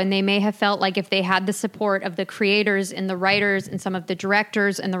go, and they may have felt like if they had the support of the creators and the writers and some of the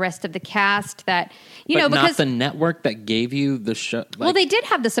directors and the rest of the cast that, because not the network that gave you the show. Well, they did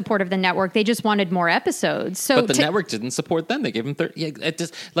have the support of the network. They just wanted more episodes. So but the network didn't support them. They gave them 30. Yeah, it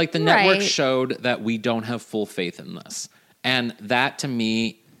just the network showed that we don't have full faith in this, and that to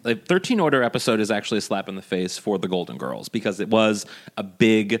me. 13 Order episode is actually a slap in the face for the Golden Girls because it was a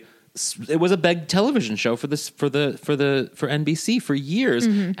big television show for NBC for years,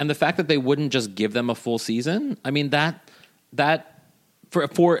 and the fact that they wouldn't just give them a full season, I mean that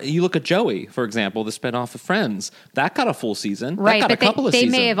for you look at Joey, for example, the spinoff of Friends, that got a full season, right? That got but a couple of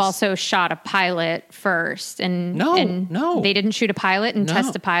seasons. They may have also shot a pilot first, and no, they didn't shoot a pilot and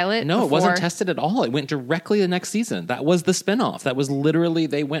test a pilot. No, before. It wasn't tested at all. It went directly the next season. That was the spinoff. That was literally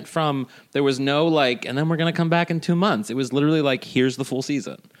they went from there was no and then we're going to come back in 2 months. It was literally here's the full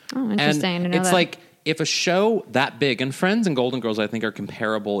season. Oh, interesting. And to know it's that. If a show that big, and Friends and Golden Girls, I think, are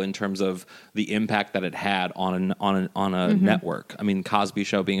comparable in terms of the impact that it had on a network. I mean, Cosby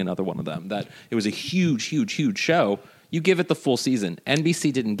Show being another one of them. That it was a huge, huge, huge show. You give it the full season.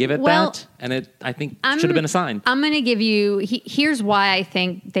 NBC didn't give it that, and I think should have been a sign. I'm going to give you. Here's why I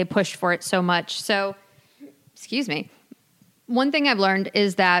think they pushed for it so much. So, excuse me. One thing I've learned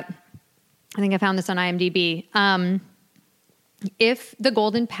is that I think I found this on IMDb. If the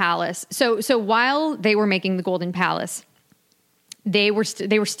Golden Palace, so while they were making the Golden Palace, they were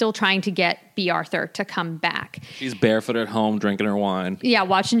still trying to get B. Arthur to come back. She's barefoot at home drinking her wine. Yeah,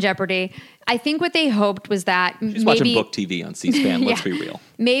 watching Jeopardy. I think what they hoped was that she's watching book TV on C-SPAN. Let's be real.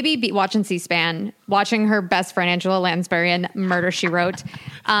 Maybe watching C-SPAN, watching her best friend Angela Lansbury in Murder, She Wrote.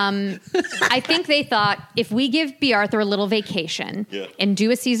 I think they thought if we give B. Arthur a little vacation and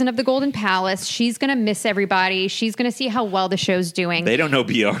do a season of the Golden Palace, she's going to miss everybody. She's going to see how well the show's doing. They don't know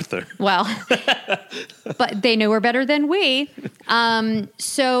B. Arthur. Well, but they know her better than we.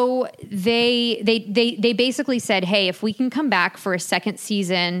 So they basically said, hey, if we can come back for a second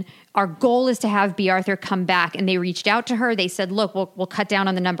season, our goal is to have B. Arthur come back. And they reached out to her. They said, look, we'll cut down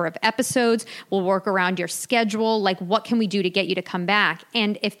on the number of episodes. We'll work around your schedule. What can we do to get you to come back?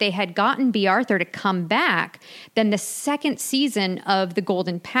 And if they had gotten B. Arthur to come back, then the second season of The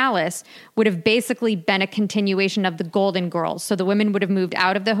Golden Palace would have basically been a continuation of The Golden Girls. So the women would have moved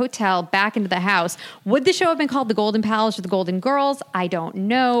out of the hotel, back into the house. Would the show have been called The Golden Palace or The Golden Girls? I don't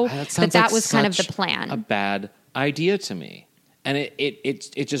know. But that was kind of the plan. A bad idea to me. And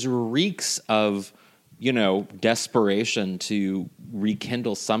it just reeks of, desperation to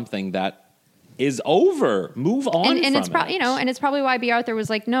rekindle something that is over. Move on. And it's probably and it's probably why B. Arthur was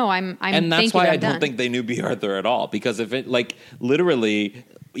like, no, I'm. And that's why I don't think they knew B. Arthur at all. Because if it literally,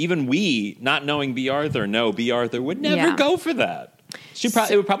 even we not knowing B. Arthur, B. Arthur would never go for that.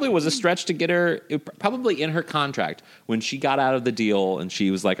 It probably was a stretch to get her. Probably in her contract when she got out of the deal and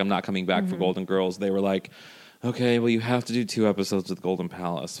she was like, I'm not coming back for Golden Girls. They were like, okay, well, you have to do 2 episodes of the Golden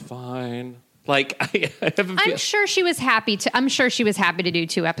Palace. Fine. I'm sure she was happy to do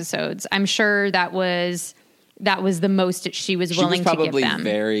 2 episodes. I'm sure that was the most she was willing to give them. She was probably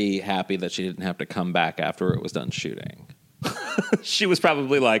very happy that she didn't have to come back after it was done shooting. She was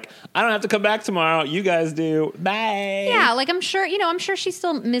probably like, I don't have to come back tomorrow. You guys do. Bye. Yeah, I'm sure she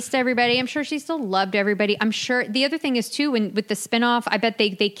still missed everybody. I'm sure she still loved everybody. I'm sure the other thing is too, with the spinoff, I bet they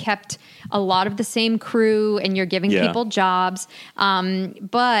kept a lot of the same crew and you're giving people jobs.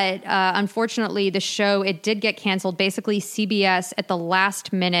 But unfortunately the show, it did get canceled. Basically CBS at the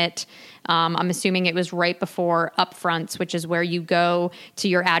last minute, I'm assuming it was right before upfronts, which is where you go to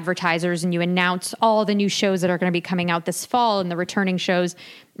your advertisers and you announce all the new shows that are going to be coming out this fall and the returning shows.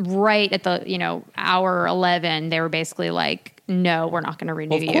 Right at the hour 11, they were basically like, no, we're not going to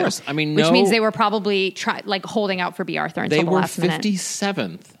renew you. Of course. I mean, which means they were probably holding out for B. Arthur until the last minute. They were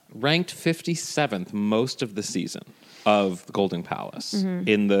 57th, ranked 57th most of the season of the Golden Palace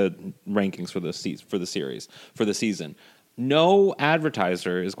in the rankings for the season. No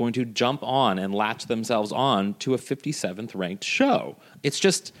advertiser is going to jump on and latch themselves on to a 57th ranked show. It's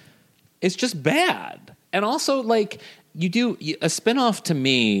just bad. And also, you do a spinoff to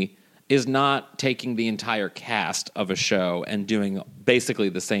me is not taking the entire cast of a show and doing basically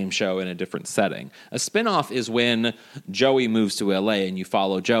the same show in a different setting. A spinoff is when Joey moves to LA and you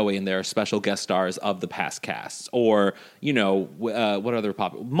follow Joey and there are special guest stars of the past casts. Or, what other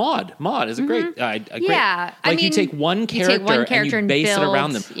popular... Maude is a great... Yeah. Great, you take one character and you base it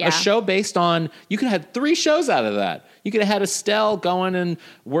around them. Yeah. A show based on... You could have had 3 shows out of that. You could have had Estelle going and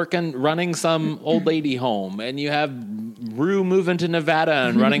running some old lady home, and you have Rue moving to Nevada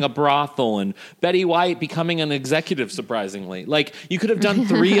and running a brothel, and Betty White becoming an executive, surprisingly. Like, you could have done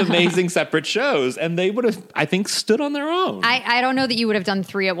 3 amazing separate shows, and they would have, I think, stood on their own. I don't know that you would have done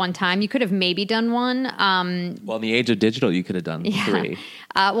 3 at one time. You could have maybe done one. Well, in the age of digital, you could have done 3.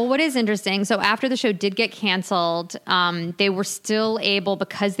 Well, what is interesting, so after the show did get canceled, they were still able,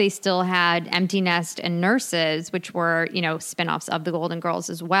 because they still had Empty Nest and Nurses, which were, spinoffs of the Golden Girls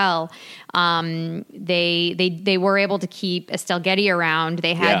as well. They were able to keep Estelle Getty around.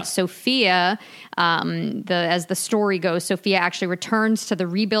 They had Sophia, as the story goes, Sophia actually returns to the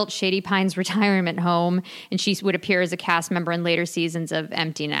rebuilt Shady Pines retirement home, and she would appear as a cast member in later seasons of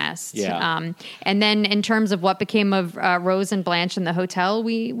Empty Nest. Yeah. And then in terms of what became of Rose and Blanche in the hotel,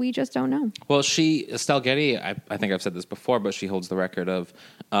 we just don't know. Well, Estelle Getty, I think I've said this before, but she holds the record of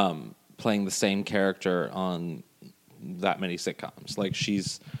playing the same character on that many sitcoms. Like,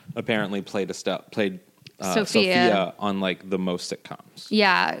 she's apparently played Sophia on like the most sitcoms.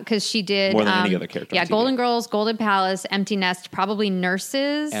 Yeah, because she did more than any other character. Yeah, Golden Girls, Golden Palace, Empty Nest, probably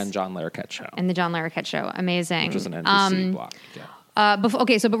Nurses, and John Larroquette Show. And the John Larroquette Show, amazing. Which was an NBC block. Yeah.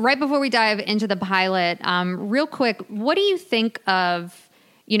 But right before we dive into the pilot, real quick, what do you think of?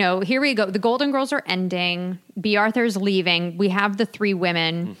 Here we go. The Golden Girls are ending. B. Arthur's leaving. We have the 3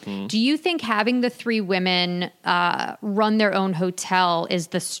 women. Mm-hmm. Do you think having the 3 women run their own hotel is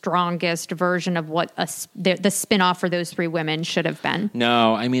the strongest version of what the spinoff for those 3 women should have been?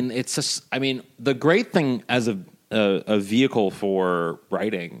 No, I mean, the great thing as a vehicle for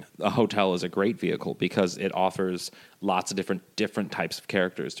writing, a hotel is a great vehicle because it offers lots of different types of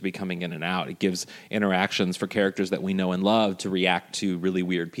characters to be coming in and out. It gives interactions for characters that we know and love to react to really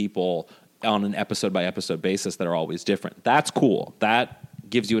weird people on an episode-by-episode basis that are always different. That's cool. That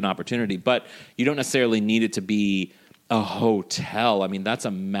gives you an opportunity, but you don't necessarily need it to be a hotel. I mean, that's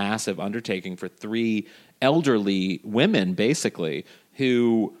a massive undertaking for 3 elderly women, basically,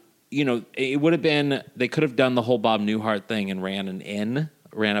 who... it would have been, they could have done the whole Bob Newhart thing and ran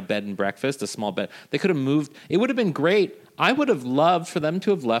a bed and breakfast, a small bed. They could have moved. It would have been great. I would have loved for them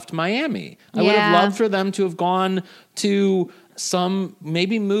to have left Miami. I would have loved for them to have gone to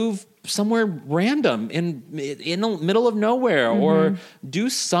maybe move somewhere random in the middle of nowhere, or do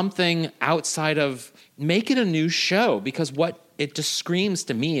something outside of, make it a new show, because what it just screams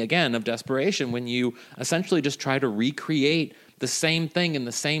to me, again, of desperation when you essentially just try to recreate the same thing in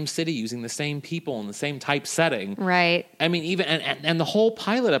the same city using the same people in the same type setting. Right. I mean, even and the whole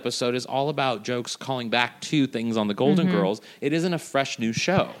pilot episode is all about jokes calling back to things on the Golden Girls. It isn't a fresh new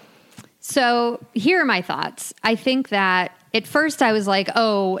show. So here are my thoughts. I think that at first I was like,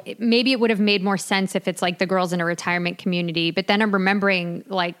 maybe it would have made more sense if it's like the girls in a retirement community. But then I'm remembering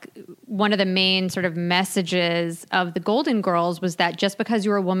like one of the main sort of messages of the Golden Girls was that just because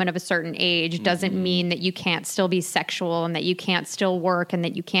you're a woman of a certain age doesn't mean that you can't still be sexual and that you can't still work and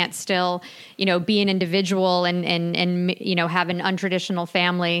that you can't still, be an individual and have an untraditional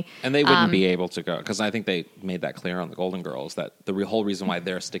family. And they wouldn't be able to go, because I think they made that clear on the Golden Girls that the whole reason why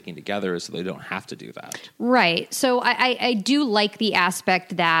they're sticking together is so they don't have to do that. Right. So I do like the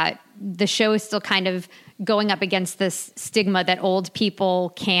aspect that the show is still kind of going up against this stigma that old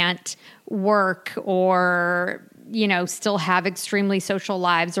people can't work or, still have extremely social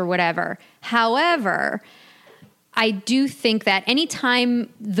lives or whatever. However, I do think that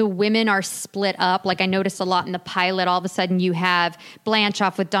anytime the women are split up, like I noticed a lot in the pilot, all of a sudden you have Blanche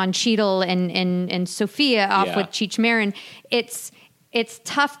off with Don Cheadle and Sophia off with Cheech Marin. It's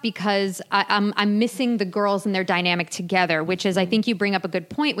tough because I'm missing the girls and their dynamic together, which is, I think you bring up a good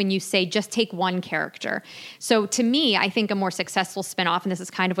point when you say just take one character. So to me, I think a more successful spinoff, and this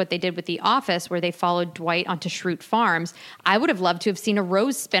is kind of what they did with The Office, where they followed Dwight onto Schrute Farms. I would have loved to have seen a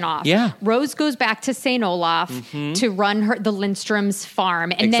Rose spinoff. Yeah. Rose goes back to St. Olaf to run the Lindstrom's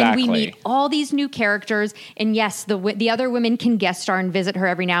farm. And then we meet all these new characters. And yes, the other women can guest star and visit her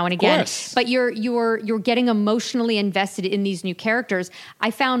every now and again. But you're getting emotionally invested in these new characters. I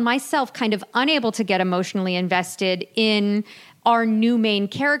found myself kind of unable to get emotionally invested in are new main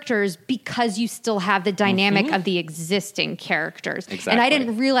characters because you still have the dynamic of the existing characters. Exactly. And I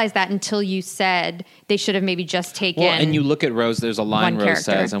didn't realize that until you said they should have maybe just taken. Well, and you look at Rose, there's a line one Rose character.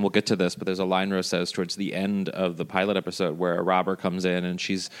 says, and we'll get to this, but there's a line Rose says towards the end of the pilot episode where a robber comes in and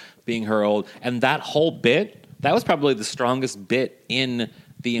she's being her old. And that whole bit, that was probably the strongest bit in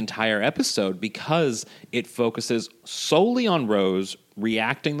the entire episode because it focuses solely on Rose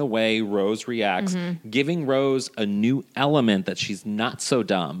reacting the way Rose reacts, giving Rose a new element that she's not so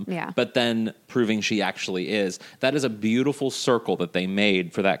dumb, but then proving she actually is. That is a beautiful circle that they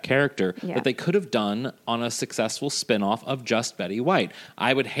made for that character that they could have done on a successful spinoff of Just Betty White.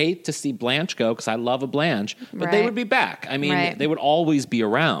 I would hate to see Blanche go because I love a Blanche, but they would be back. I mean, they would always be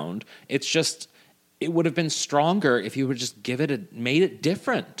around. It's just... it would have been stronger if you would just made it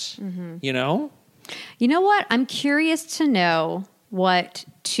different, you know? You know what? I'm curious to know what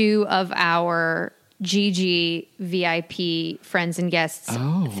two of our GG VIP friends and guests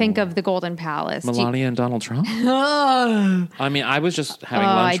think of the Golden Palace. Melania and Donald Trump? I mean, I was just having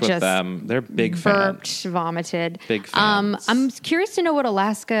lunch with them. They're big fans. Vomited. Big fans. I'm curious to know what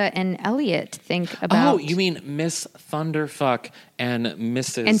Alaska and Elliot think about. Oh, you mean Miss Thunderfuck and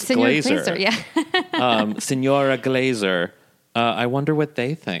Mrs. And Senor Glazer. yeah. Senora Glazer. I wonder what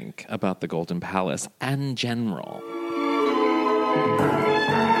they think about the Golden Palace in general.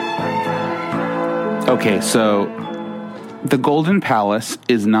 Okay, so the Golden Palace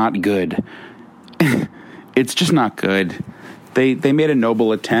is not good. It's just not good. They made a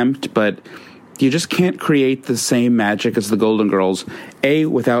noble attempt, but you just can't create the same magic as the Golden Girls, A,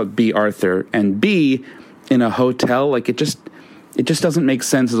 without B. Arthur, and B, in a hotel. Like, it just doesn't make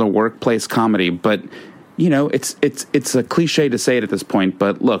sense as a workplace comedy. But, you know, it's a cliche to say it at this point,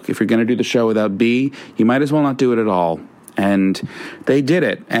 but look, if you're going to do the show without B, you might as well not do it at all. And they did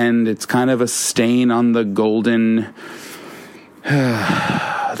it, and it's kind of a stain on the golden,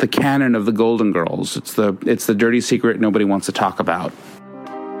 the canon of the Golden Girls. It's the dirty secret nobody wants to talk about.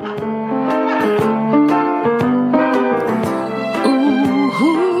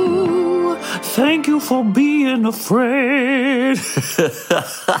 Ooh, thank you for being afraid.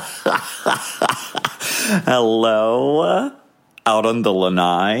 Hello. Out on the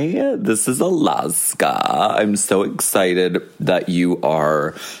lanai, this is Alaska. I'm so excited that you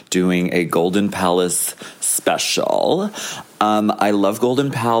are doing a Golden Palace special. I love Golden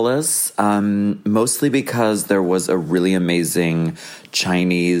Palace, mostly because there was a really amazing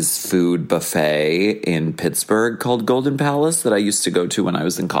Chinese food buffet in Pittsburgh called Golden Palace that I used to go to when I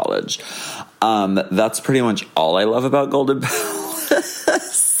was in college. That's pretty much all I love about Golden Palace.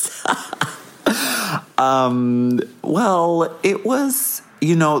 Well, it was,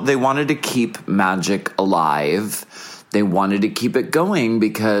 you know, they wanted to keep magic alive. They wanted to keep it going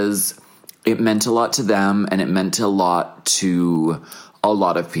because it meant a lot to them and it meant a lot to a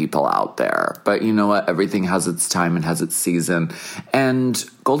lot of people out there. But you know what? Everything has its time and has its season. And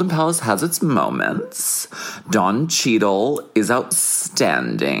Golden Palace has its moments. Don Cheadle is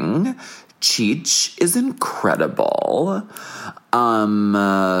outstanding. Cheech is incredible.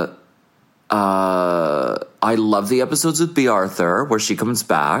 I love the episodes with B. Arthur where she comes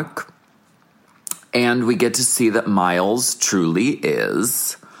back. And we get to see that Miles truly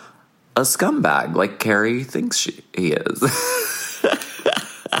is a scumbag like Carrie thinks he is.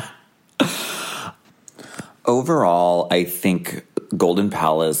 Overall, I think Golden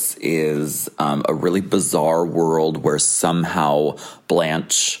Palace is a really bizarre world where somehow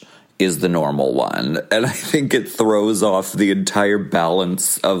Blanche is the normal one. And I think it throws off the entire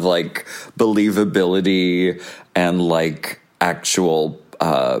balance of like believability and like actual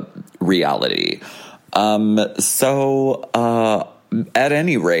reality. At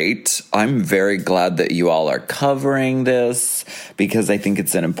any rate, I'm very glad that you all are covering this because I think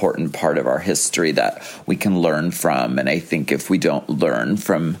it's an important part of our history that we can learn from. And I think if we don't learn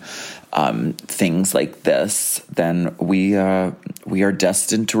from things like this, then we are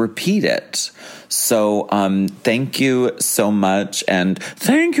destined to repeat it. So thank you so much, and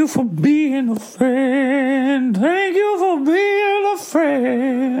thank you for being a friend. Thank you for being a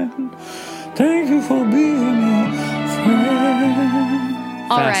friend. Thank you for being a friend.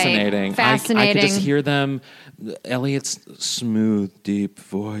 All Fascinating. Right. Fascinating. I could just hear them, Elliot's smooth, deep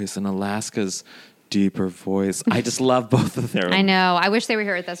voice and Alaska's deeper voice. I just love both of their. I know. I wish they were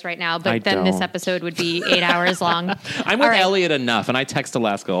here with us right now, but then this episode would be 8 hours long. I'm with Elliot enough, and I text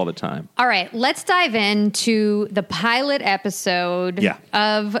Alaska all the time. All right, let's dive into the pilot episode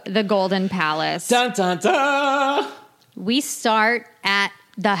of The Golden Palace. Dun, dun, dun. We start at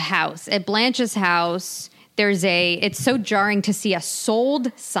the house, at Blanche's house. it's so jarring to see a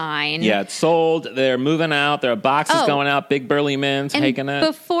sold sign. Yeah, it's sold. They're moving out. There are boxes going out. Big burly men taking it.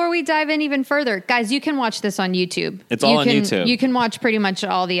 Before we dive in even further, guys, you can watch this on YouTube. It's all on YouTube. You can watch pretty much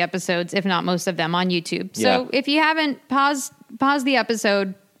all the episodes, if not most of them, on YouTube. So if you haven't pause the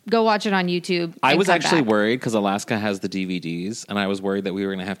episode, go watch it on YouTube. I was actually worried because Alaska has the DVDs, and I was worried that we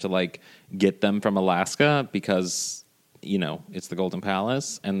were going to have to like get them from Alaska because it's the Golden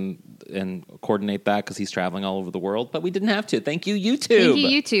Palace and coordinate that because he's traveling all over the world. But we didn't have to. Thank you, YouTube.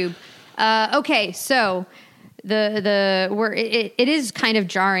 Thank you, YouTube. Okay, so it is kind of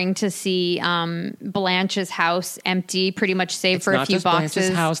jarring to see Blanche's house empty, pretty much save for a few boxes.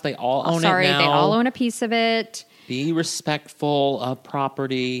 Blanche's house; they all own it now. Sorry, they all own a piece of it. Be respectful of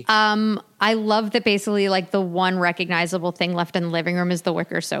property. I love that basically like the one recognizable thing left in the living room is the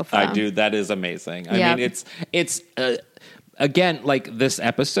wicker sofa. I do. That is amazing. I mean, it's again, like this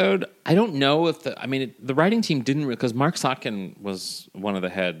episode, I don't know if the writing team didn't, because Mark Sotkin was one of the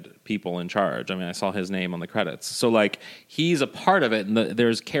head people in charge. I mean, I saw his name on the credits. So like he's a part of it, and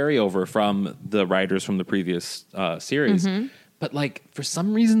there's carryover from the writers from the previous series. Mm-hmm. But like for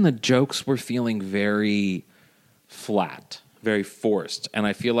some reason the jokes were feeling very flat, very forced, and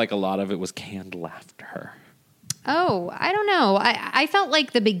I feel like a lot of it was canned laughter. Oh, I don't know. I felt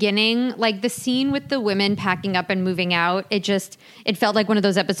like the beginning, like the scene with the women packing up and moving out, it felt like one of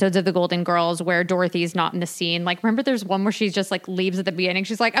those episodes of The Golden Girls where Dorothy's not in the scene. Like, remember there's one where she's just like leaves at the beginning.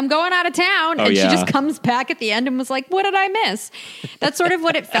 She's like, I'm going out of town. And she just comes back at the end and was like, what did I miss? That's sort of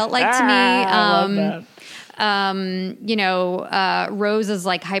what it felt like to me. I love that. Rose is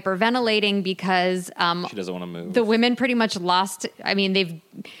like hyperventilating because she doesn't want to move. The women pretty much lost. I mean, they've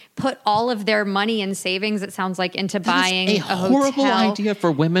put all of their money and savings, it sounds like, into buying a horrible hotel. idea for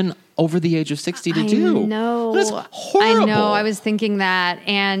women over the age of 60 to do. No, that's horrible. I know. I was thinking that,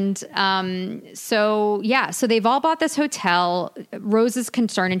 and so they've all bought this hotel. Rose is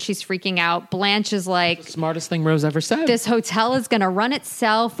concerned and she's freaking out. Blanche is like, the smartest thing Rose ever said. This hotel is going to run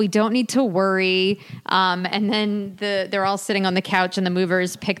itself. We don't need to worry. And then they're all sitting on the couch, and the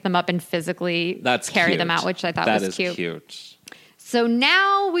movers pick them up and physically carry them out, which I thought was cute. That is cute. So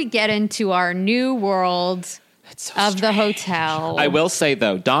now we get into our new world of the hotel. I will say,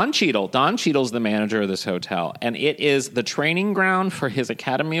 though, Don Cheadle's the manager of this hotel, and it is the training ground for his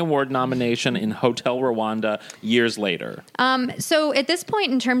Academy Award nomination in Hotel Rwanda years later. So at this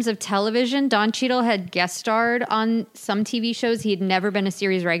point in terms of television, Don Cheadle had guest starred on some TV shows. He had never been a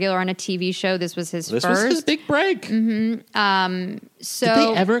series regular on a TV show. This was his first. This was his big break. Mm-hmm. So did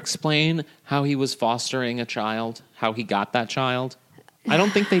they ever explain how he was fostering a child, how he got that child? I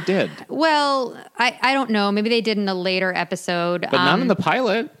don't think they did. Well, I don't know. Maybe they did in a later episode. But not in the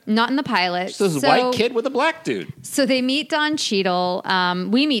pilot. Not in the pilot. Just this white kid with a black dude. So they meet Don Cheadle.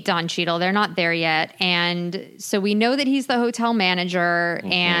 We meet Don Cheadle. They're not there yet. And so we know that he's the hotel manager.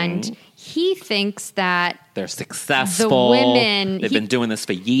 Mm-hmm. And he thinks that they're successful. The women. They've been doing this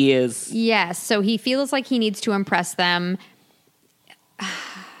for years. Yes. So he feels like he needs to impress them.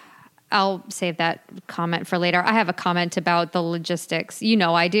 I'll save that comment for later. I have a comment about the logistics. You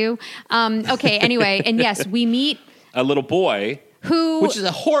know I do. Okay, anyway. And yes, we meet a little boy which is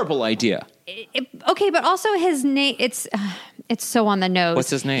a horrible idea. Okay, but also his name, it's so on the nose.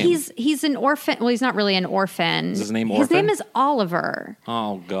 What's his name? He's an orphan. Well, he's not really an orphan. Is his name Orphan? His name is Oliver.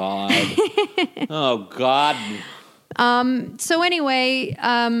 Oh, God. Oh, God. So anyway,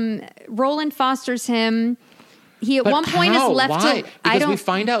 Roland fosters him. He at one point is left Why? to... Because we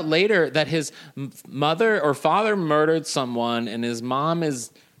find out later that his mother or father murdered someone, and his mom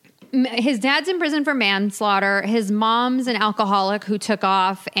is... His dad's in prison for manslaughter. His mom's an alcoholic who took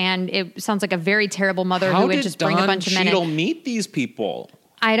off, and it sounds like a very terrible mother who would just bring a bunch of men in. How did Don Cheadle meet these people?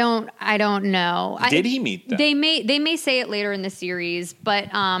 I don't know. Did he meet them? They may say it later in the series, but...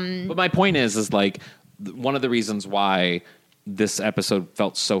 But my point is like, one of the reasons why this episode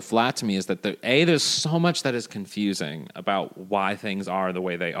felt so flat to me is that there's so much that is confusing about why things are the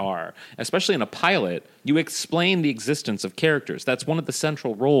way they are. Especially in a pilot, you explain the existence of characters. That's one of the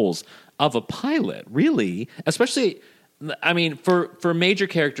central roles of a pilot, really. Especially, I mean, for major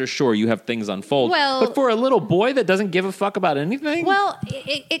characters, sure, you have things unfold. But for a little boy that doesn't give a fuck about anything? Well,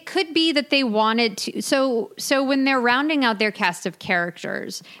 it could be that they wanted to. So when they're rounding out their cast of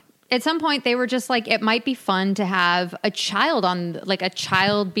characters... At some point, they were just like, it might be fun to have a child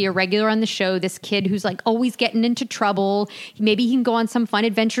be a regular on the show. This kid who's like always getting into trouble. Maybe he can go on some fun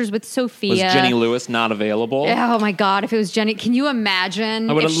adventures with Sophia. Was Jenny Lewis not available? Oh my God, if it was Jenny, can you imagine?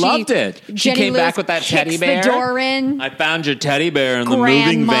 I would have loved it. She came back with that teddy bear. The door in. I found your teddy bear in the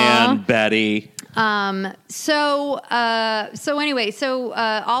moving van, Betty.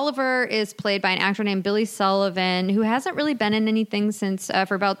 Oliver is played by an actor named Billy Sullivan, who hasn't really been in anything since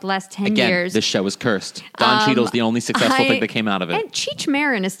for about the last 10 years. This show is cursed. Don Cheadle's the only successful thing that came out of it. And Cheech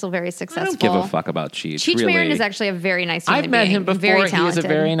Marin is still very successful. I don't give a fuck about Cheech. Cheech Marin is actually a very nice human I've met being. him before. Very He is a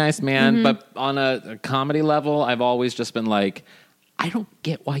very nice man, but on a comedy level, I've always just been like, I don't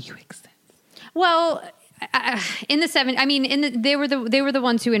get why you exist. Well, in the they were the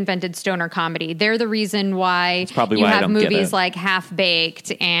ones who invented stoner comedy. They're the reason why probably you why I have don't get movies it. like Half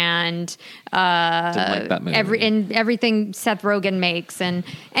Baked and Didn't like that movie. everything Seth Rogen makes. And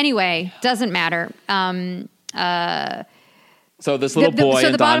anyway, doesn't matter. So this little boy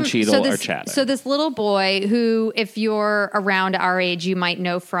and Don Cheadle are chatting. So this little boy, who, if you're around our age, you might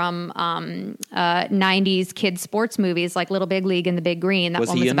know from 90s kids sports movies like Little Big League and The Big Green. That Was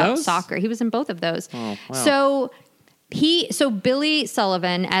one he was in about those? soccer. He was in both of those. Oh, wow. So Billy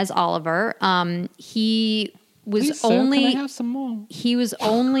Sullivan as Oliver, he was Please, sir, can I only have some more? he was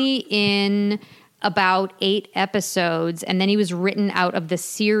only in about 8 episodes, and then he was written out of the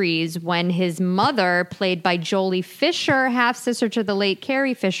series when his mother, played by Jolie Fisher, half sister to the late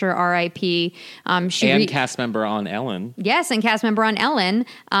Carrie Fisher, R.I.P. Cast member on Ellen. Yes, and cast member on Ellen.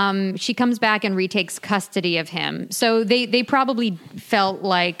 She comes back and retakes custody of him. So they probably felt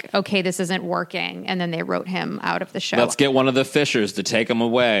like, okay, this isn't working, and then they wrote him out of the show. Let's get one of the Fishers to take him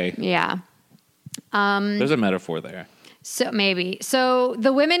away. Yeah. There's a metaphor there. So maybe. So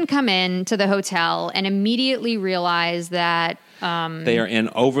the women come in to the hotel and immediately realize that They are in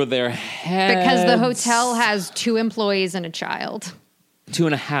over their heads. because the hotel has 2 employees and a child.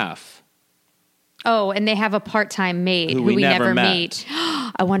 2.5. Oh, and they have a part-time maid Who who we we never never met. meet.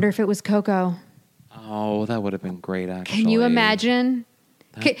 I wonder if it was Coco. Oh, that would have been great, actually. Can you imagine?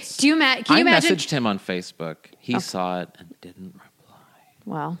 Do you can you I imagine? messaged him on Facebook. He saw it and didn't reply.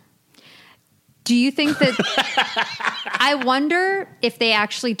 Well, do you think that? I wonder if they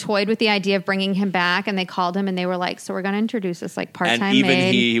actually toyed with the idea of bringing him back, and they called him and they were like, "So we're going to introduce this like part-time And even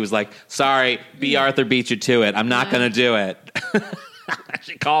maid." he was like, "Sorry, B. Arthur beat you to it. I'm not going to do it."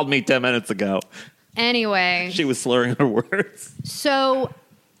 She called me 10 minutes ago. Anyway, She was slurring her words. so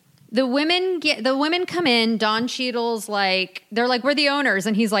the women come in. Don Cheadle's like, they're like, "We're the owners,"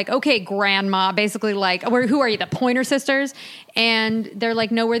 and he's like, "Okay, grandma," basically like, "Who are you, the Pointer Sisters?" And they're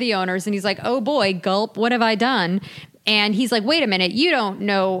like, "No, we're the owners," and he's like, "Oh boy, gulp, what have I done?" And he's like, "Wait a minute, you don't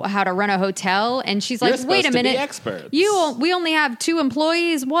know how to run a hotel." And she's like, You're "Wait a supposed to be minute, experts." we only have 2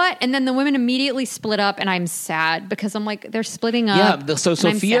 employees. What?" And then the women immediately split up, and I'm sad because I'm like, they're splitting up. Yeah, so and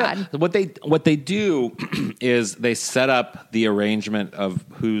I'm Sophia, sad. what they do is they set up the arrangement of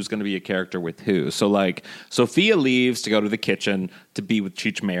who's going to be a character with who. So like Sophia leaves to go to the kitchen to be with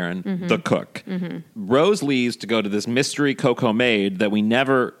Cheech Marin, the cook. Rose leaves to go to this mystery Coco maid that we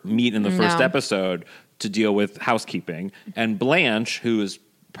never meet in the first No. episode to deal with housekeeping. And Blanche, who is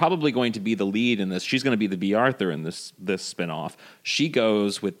probably going to be the lead in this, she's going to be the B. Arthur in this spinoff. She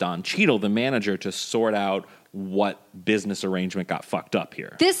goes with Don Cheadle, the manager, to sort out what business arrangement got fucked up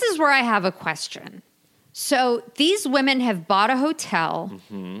here. This is where I have a question. So these women have bought a hotel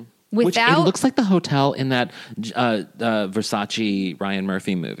Which without. it looks like the hotel in that Versace Ryan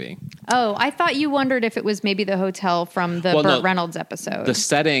Murphy movie. Oh, I thought you wondered if it was maybe the hotel from the Well, Burt no, Reynolds episode. The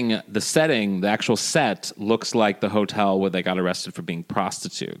setting, the actual set looks like the hotel where they got arrested for being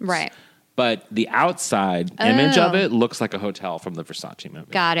prostitutes. Right. But the outside image of Oh. it looks like a hotel from the Versace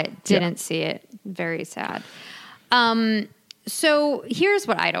movie. Got it. Didn't see it. Very sad. So here's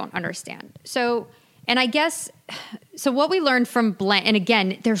what I don't understand. So what we learned from Blanche, and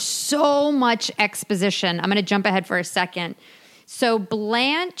again, there's so much exposition. I'm going to jump ahead for a second. So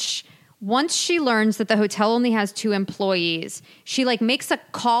Blanche, once she learns that the hotel only has 2 employees, she like makes a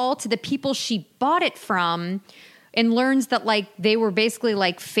call to the people she bought it from and learns that like they were basically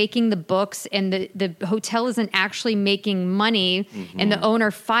like faking the books, and the hotel isn't actually making money, and the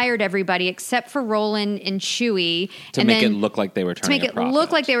owner fired everybody except for Roland and Chewie To and make then- it look like they were to turning make a it profit.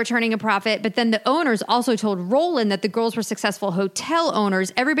 look like they were turning a profit. But then the owners also told Roland that the girls were successful hotel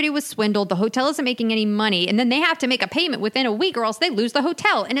owners. Everybody was swindled. The hotel isn't making any money. And then they have to make a payment within a week or else they lose the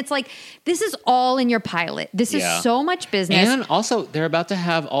hotel. And it's like, this is all in your pilot. This is so much business. And also, they're about to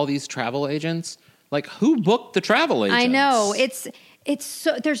have all these travel agents. Like, who booked the travel agents? I know. It's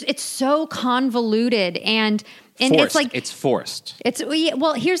so convoluted and Forced. it's like It's forced.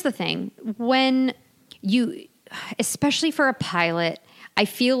 well, here's the thing. When you, especially for a pilot, I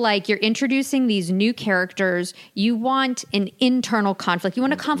feel like you're introducing these new characters. You want an internal conflict. You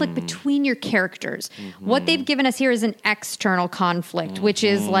want a conflict between your characters. What they've given us here is an external conflict, which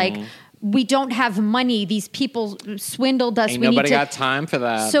is like we don't have money. These people swindled us. Ain't we nobody need to, got time for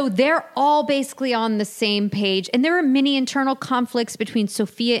that. So they're all basically on the same page. And there are many internal conflicts between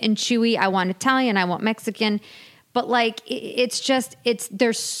Sophia and Chewie. I want Italian, I want Mexican. But like,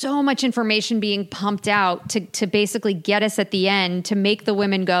 there's so much information being pumped out to basically get us at the end to make the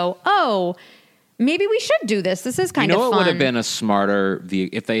women go, oh, maybe we should do this. This is kind of fun. What would have been a smarter view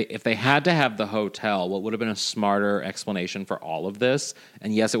if they had to have the hotel? What would have been a smarter explanation for all of this?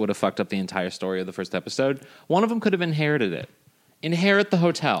 And yes, it would have fucked up the entire story of the first episode. One of them could have inherited it. Inherit the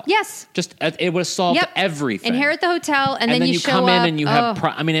hotel. Yes. Just it would have solved everything. Inherit the hotel, and then you show come up, in and you have.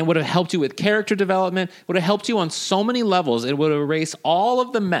 It would have helped you with character development. It would have helped you on so many levels. It would erase all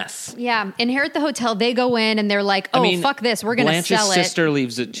of the mess. Yeah, inherit the hotel. They go in and they're like, "Oh, fuck this, we're going to sell it." Blanche's sister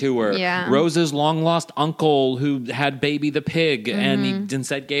leaves it to her. Yeah. Rose's long lost uncle who had Baby the pig and he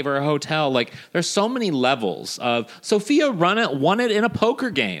instead gave her a hotel. Like, there's so many levels of Sophia won it in a poker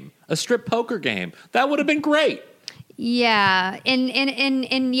game, a strip poker game. That would have been great. Yeah,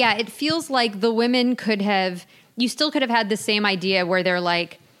 and yeah, it feels like the women you still could have had the same idea where they're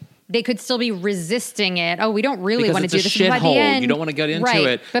like, they could still be resisting it. Oh, we don't really want to do this. Because it's a shithole. You don't want to get into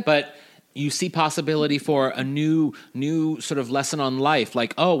right. it, but you see possibility for a new sort of lesson on life.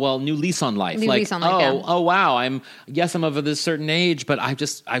 Like, oh, well, new lease on life. Oh, wow. I'm of this certain age, but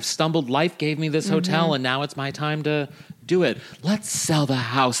I've stumbled. Life gave me this hotel, and now it's my time to do it. Let's sell the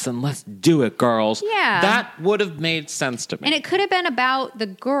house and let's do it, girls. Yeah. That would have made sense to me. And it could have been about the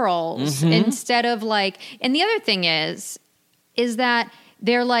girls instead of like, and the other thing is that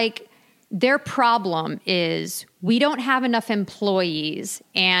they're like, their problem is we don't have enough employees.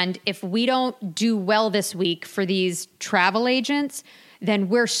 And if we don't do well this week for these travel agents, then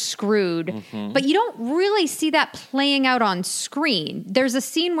we're screwed. But you don't really see that playing out on screen. There's a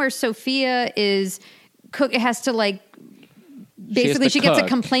scene where Sophia has to like, basically she gets a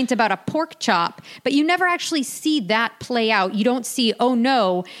complaint about a pork chop, but you never actually see that play out. You don't see, oh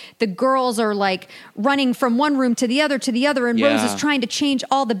no, the girls are like running from one room to the other, and Rose is trying to change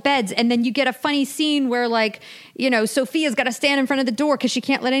all the beds. And then you get a funny scene where like, Sophia's got to stand in front of the door because she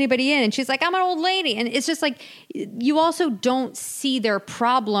can't let anybody in. And she's like, I'm an old lady. And it's just like, you also don't see their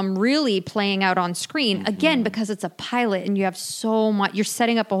problem really playing out on screen. Again, because it's a pilot and you have so much, you're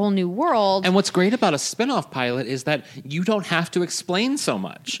setting up a whole new world. And what's great about a spin-off pilot is that you don't have to explain so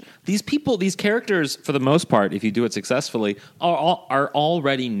much. These characters, for the most part, if you do it successfully, are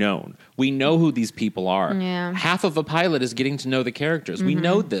already known. We know who these people are. Yeah. Half of a pilot is getting to know the characters. We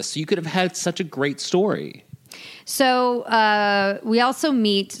know this. So you could have had such a great story. So we also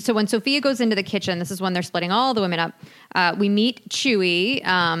meet, so when Sophia goes into the kitchen, this is when they're splitting all the women up, we meet Chewie,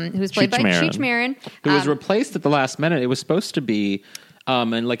 who's played by Cheech Marin. Who was replaced at the last minute. It was supposed to be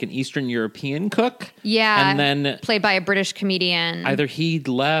like an Eastern European cook. Yeah, and then played by a British comedian. Either he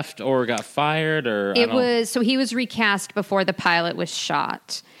left or got fired, or so he was recast before the pilot was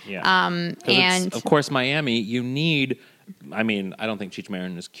shot. Yeah, and of course Miami. You need. I mean, I don't think Cheech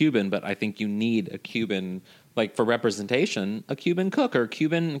Marin is Cuban, but I think you need a Cuban. Like for representation, a Cuban cook or a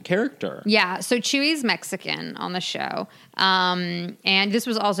Cuban character. Yeah, so Chewie's Mexican on the show. And this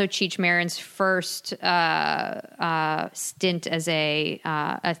was also Cheech Marin's first stint as a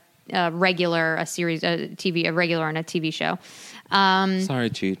regular on a TV show. Sorry,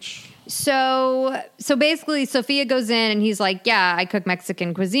 Cheech. So basically Sophia goes in and he's like, yeah, I cook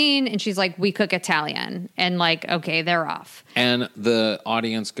Mexican cuisine. And she's like, we cook Italian. And like, okay, they're off. And the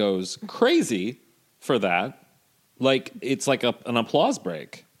audience goes crazy for that. Like, it's like an applause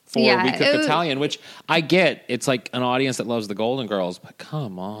break for We Cook Italian, which I get. It's like an audience that loves the Golden Girls, but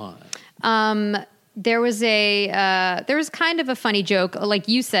come on. There was kind of a funny joke. Like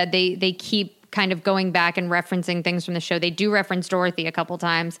you said, they keep kind of going back and referencing things from the show. They do reference Dorothy a couple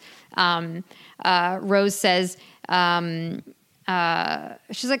times. Rose says,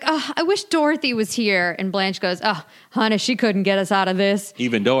 she's like, oh, I wish Dorothy was here. And Blanche goes, oh, honey, she couldn't get us out of this.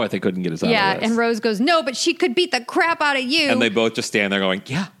 Even Dorothy couldn't get us out of this. Yeah, and Rose goes, no, but she could beat the crap out of you. And they both just stand there going,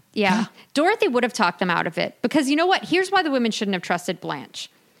 yeah. Dorothy would have talked them out of it. Because you know what? Here's why the women shouldn't have trusted Blanche.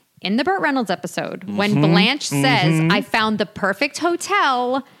 In the Burt Reynolds episode, when Blanche says, I found the perfect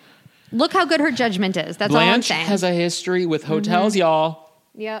hotel, look how good her judgment is. That's all I'm saying. Blanche has a history with hotels, y'all.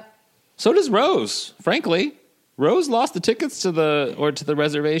 Yep. So does Rose, frankly. Rose lost the tickets to the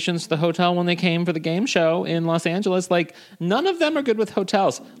reservations to the hotel when they came for the game show in Los Angeles. Like, none of them are good with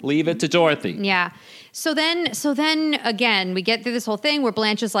hotels. Leave it to Dorothy. Yeah. So then again, we get through this whole thing where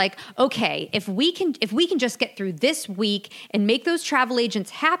Blanche is like, okay, if we can just get through this week and make those travel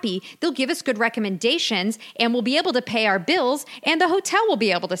agents happy, they'll give us good recommendations and we'll be able to pay our bills and the hotel will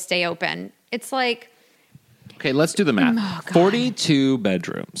be able to stay open. It's like, okay, let's do the math. 42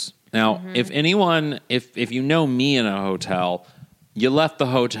 bedrooms. Now, if anyone, if you know me in a hotel, you left the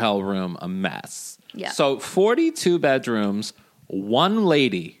hotel room a mess. Yeah. So 42 bedrooms, one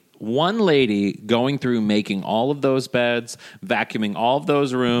lady going through making all of those beds, vacuuming all of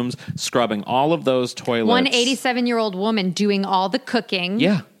those rooms, scrubbing all of those toilets. One 87-year-old woman doing all the cooking.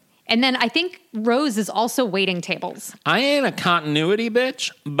 Yeah. And then I think Rose is also waiting tables. I ain't a continuity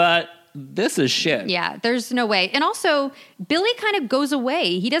bitch, but this is shit. Yeah, there's no way. And also, Billy kind of goes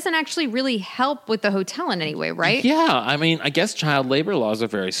away. He doesn't actually really help with the hotel in any way, right? Yeah, I mean, I guess child labor laws are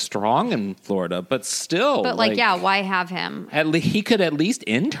very strong in Florida, but still. But yeah, why have him? He could at least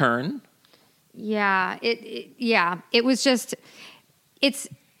intern. Yeah, it was just it's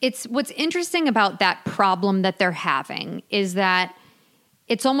what's interesting about that problem that they're having is that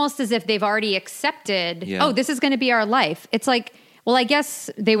it's almost as if they've already accepted, oh, this is going to be our life. It's like, well, I guess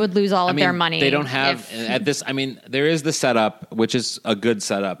they would lose all of their money. They don't have at this. I mean, there is the setup, which is a good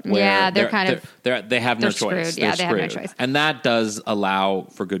setup. Where they're they have no screwed. choice. Yeah, they have no choice. And that does allow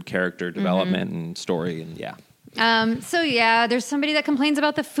for good character development and story. And so yeah, there's somebody that complains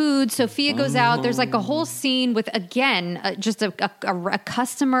about the food. Sophia goes out. There's like a whole scene with, again, just a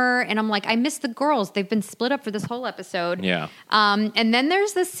customer. And I'm like, I miss the girls. They've been split up for this whole episode. Yeah. And then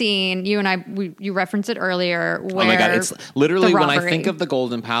there's the scene, you and I, you referenced it earlier. Where oh my God. It's literally when I robbery. think of the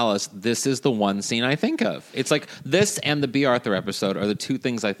Golden Palace, this is the one scene I think of. It's like this and the B. Arthur episode are the two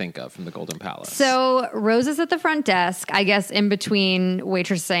things I think of from the Golden Palace. So Rose is at the front desk, I guess in between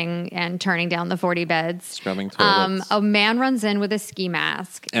waitressing and turning down the 40 beds. Scrubbing toilets. A man runs in with a ski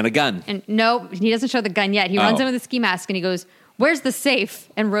mask. And a gun. And no, he doesn't show the gun yet. He runs in with a ski mask and he goes, "Where's the safe?"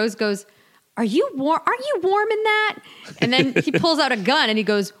 And Rose goes, Aren't you warm in that? And then he pulls out a gun and he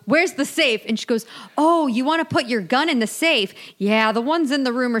goes, "Where's the safe?" And she goes, "Oh, you want to put your gun in the safe? Yeah, the ones in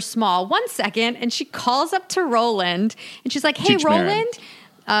the room are small. 1 second." And she calls up to Roland and she's like, "Hey, Cheech Marin. Roland."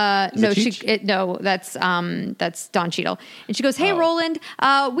 That's Don Cheadle. And she goes, "Hey, Roland,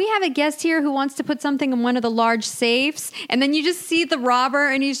 we have a guest here who wants to put something in one of the large safes." And then you just see the robber,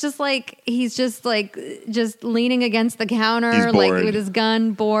 and he's just leaning against the counter, like with his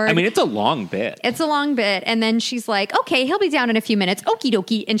gun, bored. I mean, it's a long bit. It's a long bit. And then she's like, "Okay, he'll be down in a few minutes. Okie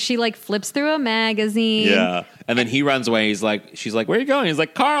dokie." And she like flips through a magazine. Yeah. And then he runs away. She's like, "Where are you going?" He's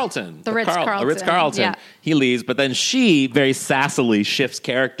like, "Carlton." The Ritz-Carlton. Ritz-Carlton. Yeah. He leaves, but then she very sassily shifts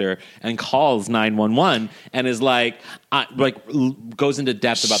character and calls 911 and is like goes into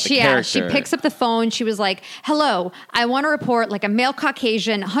depth about the character. She picks up the phone. She was like, "Hello, I want to report like a male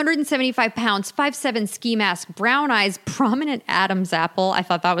Caucasian, 175 pounds, 5'7", ski mask, brown eyes, prominent Adam's apple." I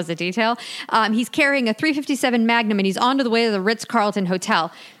thought that was a detail. He's carrying a .357 Magnum and he's on to the way to the Ritz-Carlton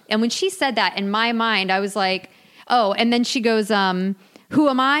Hotel. And when she said that, in my mind, I was like, oh, and then she goes, "Who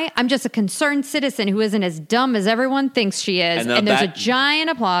am I? I'm just a concerned citizen who isn't as dumb as everyone thinks she is." And there's a giant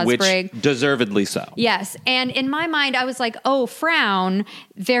applause break. Deservedly so. Yes. And in my mind, I was like, oh, frown.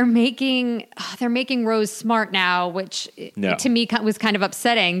 They're making Rose smart now, which to me was kind of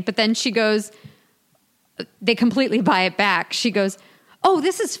upsetting. But then she goes, they completely buy it back. She goes, "Oh,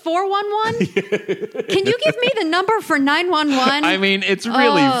 this is 411? Can you give me the number for 911? I mean, it's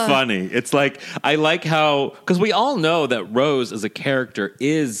really funny. It's like, I like how, because we all know that Rose as a character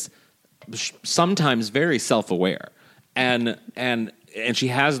is sometimes very self-aware. And she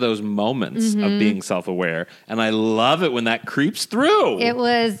has those moments of being self-aware. And I love it when that creeps through. It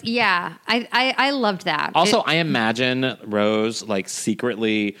was, yeah. I loved that. Also, I imagine Rose like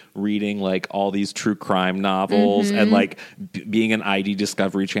secretly reading like all these true crime novels and like being an ID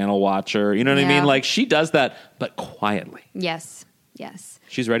Discovery Channel watcher. You know what I mean? Like she does that, but quietly. Yes.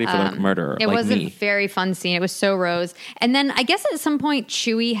 She's ready for like murder. It like was me. a very fun scene. It was so Rose. And then I guess at some point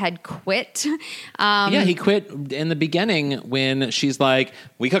Chewie had quit. Yeah, he quit in the beginning when she's like,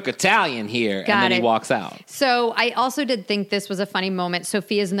 "We cook Italian here," and then he walks out. So I also did think this was a funny moment.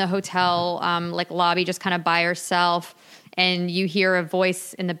 Sophia's in the hotel lobby just kind of by herself, and you hear a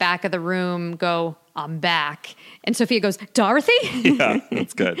voice in the back of the room go, "I'm back." And Sophia goes, "Dorothy?" Yeah,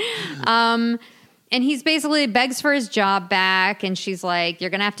 that's good. And he's basically begs for his job back. And she's like, "You're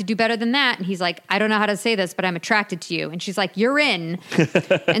going to have to do better than that." And he's like, "I don't know how to say this, but I'm attracted to you." And she's like, "You're in."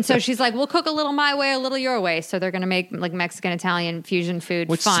 And so she's like, "We'll cook a little my way, a little your way." So they're going to make like Mexican, Italian fusion food.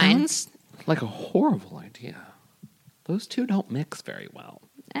 Which fine. sounds like a horrible idea. Those two don't mix very well.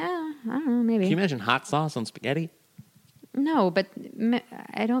 I don't know, maybe. Can you imagine hot sauce on spaghetti? No, but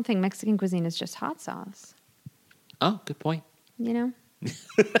I don't think Mexican cuisine is just hot sauce. Oh, good point. You know?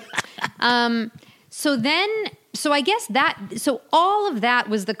 So I guess all of that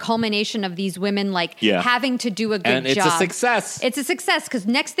was the culmination of these women having to do a good job. And it's a success. It's a success because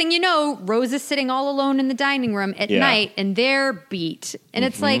next thing you know, Rose is sitting all alone in the dining room at night and they're beat. And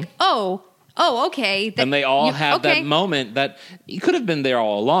it's like, oh, okay. And they all had that moment that you could have been there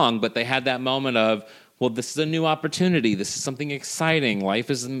all along, but they had that moment of, well, this is a new opportunity. This is something exciting. Life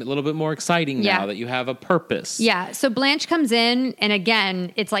is a little bit more exciting now that you have a purpose. Yeah. So Blanche comes in, and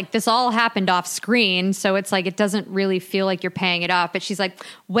again, it's like this all happened off screen. So it's like it doesn't really feel like you're paying it off. But she's like,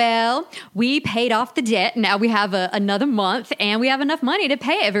 well, we paid off the debt. Now we have another month, and we have enough money to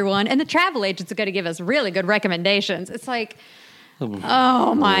pay everyone. And the travel agents are going to give us really good recommendations. It's like,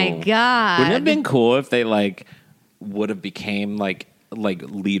 oh my God. Wouldn't it have been cool if they would have became like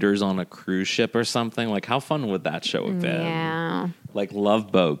leaders on a cruise ship or something? Like, how fun would that show have been? Yeah. Like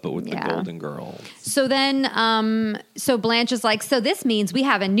Love Boat, but with the Golden Girls. So then, so Blanche is like, so this means we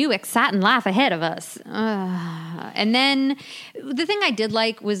have a new exciting life ahead of us. And then the thing I did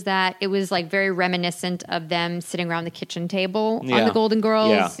like was that it was very reminiscent of them sitting around the kitchen table on the Golden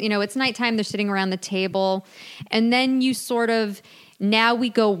Girls. Yeah. You know, it's nighttime, they're sitting around the table. And then you sort of... Now we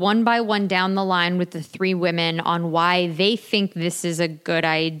go one by one down the line with the three women on why they think this is a good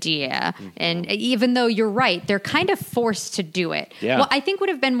idea. Mm-hmm. And even though you're right, they're kind of forced to do it. Yeah. What I think would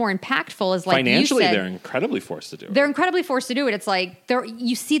have been more impactful is financially, you said, they're incredibly forced to do it. They're incredibly forced to do it. It's like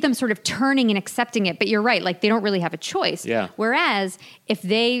you see them sort of turning and accepting it, but you're right. They don't really have a choice. Yeah. Whereas if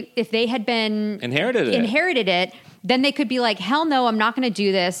they had been inherited it, then they could be like, hell no, I'm not going to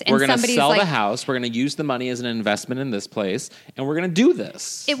do this. And we're going to sell the house. We're going to use the money as an investment in this place, and we're going to do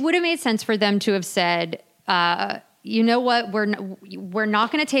this. It would have made sense for them to have said, you know what, we're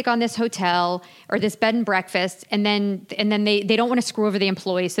not going to take on this hotel or this bed and breakfast, and then they don't want to screw over the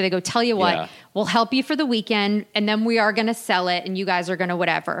employees, so they go, tell you what, we'll help you for the weekend, and then we are going to sell it, and you guys are going to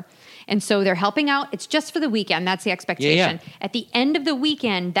whatever. And so they're helping out. It's just for the weekend. That's the expectation. Yeah. At the end of the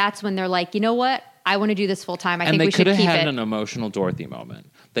weekend, that's when they're like, you know what? I want to do this full time. I think we should keep it. And they could have had an emotional Dorothy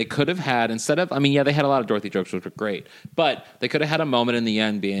moment. They could have had, instead of, they had a lot of Dorothy jokes, which were great, but they could have had a moment in the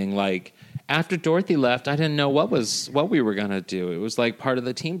end being like, after Dorothy left, I didn't know what we were going to do. It was like part of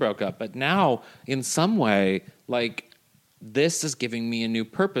the team broke up. But now, in some way, this is giving me a new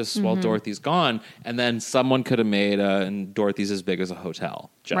purpose while Dorothy's gone. And then someone could have made and Dorothy's as big as a hotel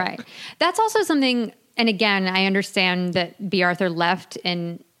joke. Right. That's also something, and again, I understand that B. Arthur left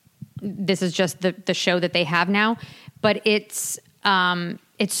and this is just the show that they have now, but it's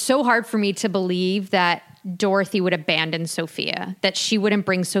so hard for me to believe that Dorothy would abandon Sophia, that she wouldn't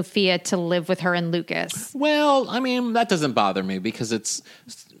bring Sophia to live with her and Lucas. Well, that doesn't bother me because it's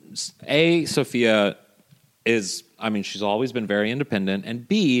Sophia is, she's always been very independent, and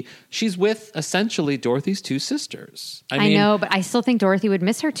B, she's with essentially Dorothy's two sisters. I know, but I still think Dorothy would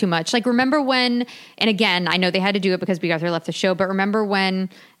miss her too much. Remember when, and again, I know they had to do it because B. Arthur left the show, but remember when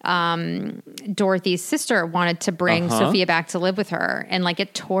Dorothy's sister wanted to bring Sophia back to live with her, and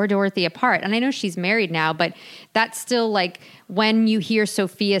it tore Dorothy apart. And I know she's married now, but that's still when you hear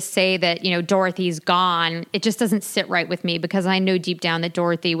Sophia say that, Dorothy's gone, it just doesn't sit right with me because I know deep down that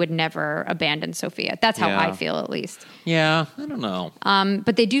Dorothy would never abandon Sophia. That's how I feel, at least. Yeah, I don't know.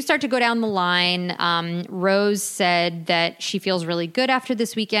 But they do start to go down the line. Rose said that she feels really good after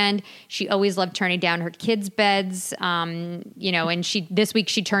this weekend. She always loved turning down her kids' beds, and this week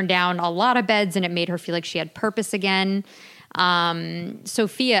she turned down a lot of beds, and it made her feel like she had purpose again.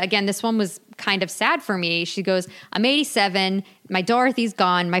 Sophia, again, this one was kind of sad for me. She goes, I'm 87. My Dorothy's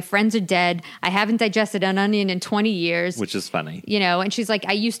gone. My friends are dead. I haven't digested an onion in 20 years. Which is funny. And she's like,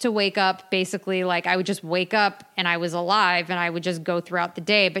 I used to wake up basically I would just wake up and I was alive and I would just go throughout the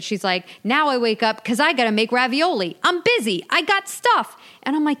day. But she's like, now I wake up because I got to make ravioli. I'm busy. I got stuff.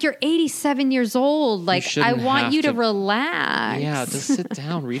 And I'm like, you're 87 years old. I want you to relax. Yeah, just sit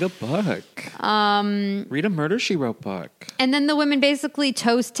down, read a book. Read a Murder, She Wrote book. And then the women basically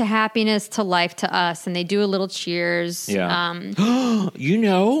toast to happiness, to life, to us. And they do a little cheers. Yeah.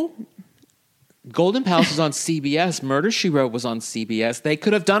 Golden Palace was on CBS. Murder, She Wrote was on CBS. They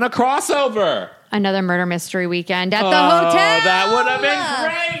could have done a crossover. Another murder mystery weekend at the hotel. That would have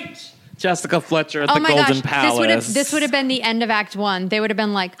been great. Jessica Fletcher at the Golden Palace. This would have been the end of Act 1. They would have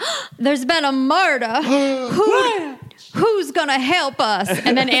been like, there's been a murder. Who's going to help us?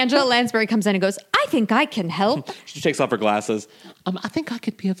 And then Angela Lansbury comes in and goes, I think I can help. She takes off her glasses. I think I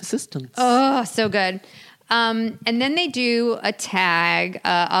could be of assistance. Oh, so good. And then they do a tag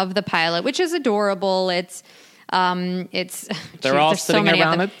of the pilot, which is adorable. They're all sitting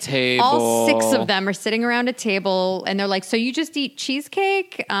around a table. All 6 of them are sitting around a table, and they're like, so you just eat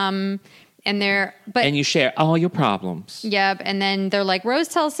cheesecake? And you share all your problems. Yep. And then they're like, Rose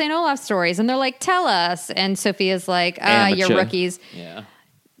tells St. Olaf stories. And they're like, tell us. And Sophia's like, you're rookies. Yeah.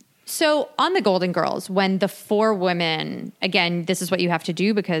 So on the Golden Girls, when the 4 women, again, this is what you have to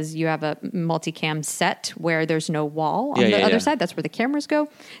do because you have a multicam set where there's no wall on the other side. That's where the cameras go.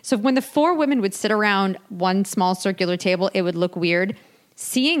 So when the 4 women would sit around one small circular table, it would look weird.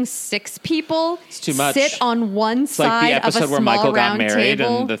 Seeing 6 people too much. sit on one It's like side the of a episode small where Michael got round married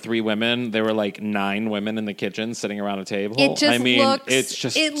table. and the 3 women, there were like 9 women in the kitchen sitting around a table. It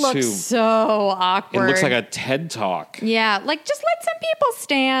just it looks so awkward. It looks like a TED Talk. Yeah, like just let some people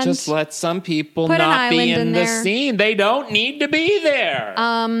stand. Just let some people Put an not be island in in the there. scene. They don't need to be there.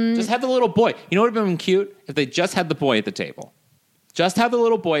 Just have the little boy. You know what would have been cute? If they just had the boy at the table. Just have the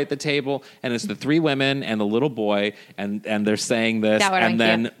little boy at the table, and it's the 3 women and the little boy, and they're saying this, and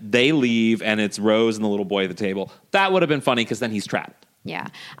then they leave, and it's Rose and the little boy at the table. That would have been funny because then he's trapped. Yeah.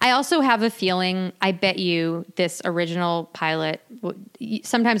 I also have a feeling, I bet you this original pilot,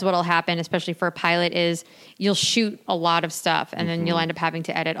 sometimes what'll happen, especially for a pilot, is you'll shoot a lot of stuff and then you'll end up having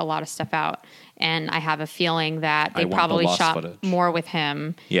to edit a lot of stuff out. And I have a feeling that they probably shot more with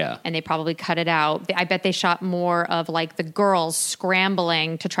him. Yeah. And they probably cut it out. I bet they shot more of like the girls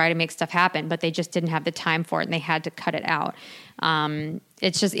scrambling to try to make stuff happen, but they just didn't have the time for it and they had to cut it out.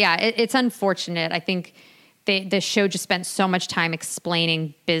 It's just, it's unfortunate. I think the show just spent so much time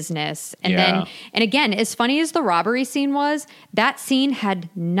explaining business. And then again, as funny as the robbery scene was, that scene had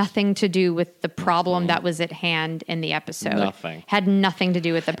nothing to do with the problem that was at hand in the episode. Nothing. Had nothing to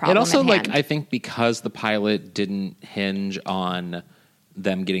do with the problem It also, at hand. I think because the pilot didn't hinge on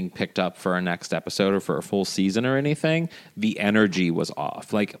them getting picked up for a next episode or for a full season or anything, the energy was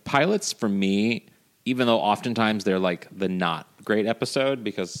off. Like, pilots for me, even though oftentimes they're like the not great episode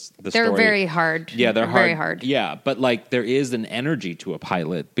because they're very hard. Yeah, they're very hard. Yeah, but like there is an energy to a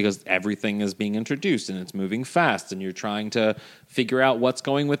pilot because everything is being introduced and it's moving fast and you're trying to figure out what's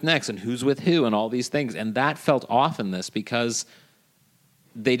going with next and who's with who and all these things. And that felt off in this because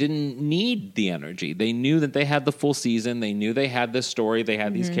they didn't need the energy. They knew that they had the full season. They knew they had this story. They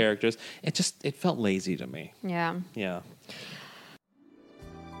had these characters. It felt lazy to me. Yeah. Yeah.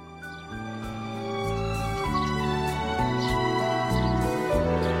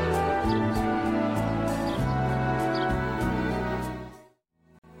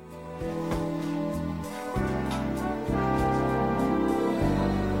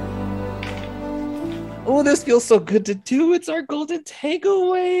 Oh, this feels so good to do. It's our golden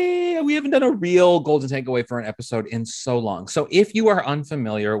takeaway. We haven't done a real golden takeaway for an episode in so long. So if you are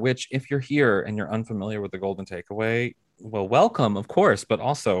unfamiliar, which if you're here and you're unfamiliar with the golden takeaway, well, welcome, of course, but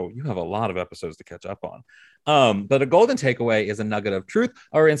also you have a lot of episodes to catch up on. But a golden takeaway is a nugget of truth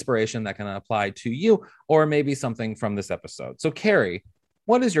or inspiration that can apply to you or maybe something from this episode. So Carrie,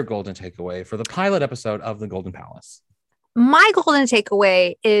 what is your golden takeaway for the pilot episode of The Golden Palace? My golden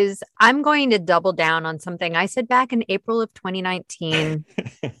takeaway is I'm going to double down on something I said back in April of 2019.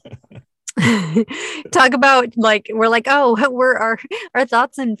 Talk about like, we're like, oh, our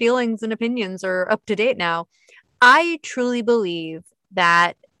thoughts and feelings and opinions are up to date now. I truly believe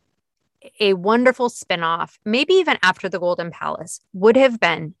that a wonderful spinoff, maybe even after The Golden Palace, would have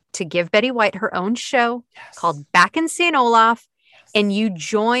been to give Betty White her own show called Back in St. Olaf. And you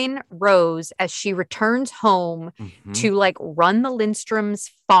join Rose as she returns home to like run the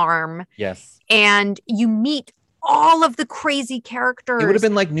Lindstrom's farm. Yes. And you meet all of the crazy characters. It would have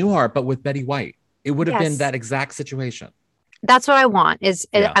been like Newhart, but with Betty White. It would have been that exact situation. That's what I want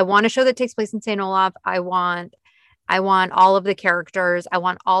I want a show that takes place in St. Olaf. I want all of the characters. I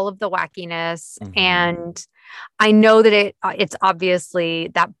want all of the wackiness. And I know that it's obviously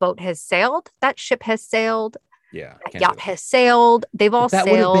that boat has sailed. That ship has sailed. Yeah. That yacht has sailed. They've all sailed.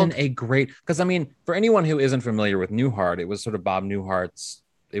 That would have been a great, because I mean, for anyone who isn't familiar with Newhart, it was sort of Bob Newhart's,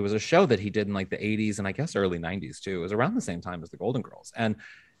 it was a show that he did in like the 80s and I guess early 90s too. It was around the same time as the Golden Girls. And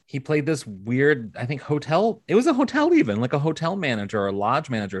he played this weird, I think hotel, it was a hotel even, like a hotel manager or a lodge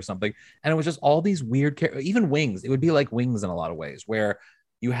manager or something. And it was just all these weird, even Wings. It would be like Wings in a lot of ways, where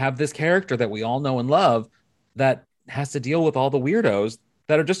you have this character that we all know and love that has to deal with all the weirdos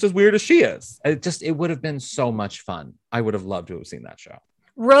that are just as weird as she is. It would have been so much fun. I would have loved to have seen that show.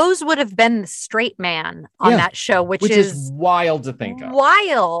 Rose would have been the straight man on that show, which is wild to think of.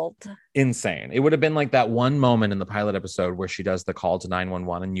 Wild. Insane. It would have been like that one moment in the pilot episode where she does the call to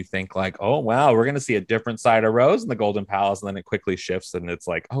 911 and you think like, oh, wow, we're going to see a different side of Rose in the Golden Palace. And then it quickly shifts and it's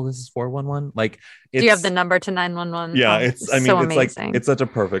like, oh, this is 411. Like, do you have the number to 911? Yeah. It's amazing. Like, it's such a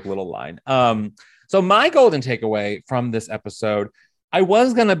perfect little line. So my golden takeaway from this episode I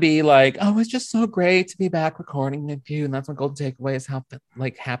was gonna be like, oh, it's just so great to be back recording with you, and that's my golden takeaway is how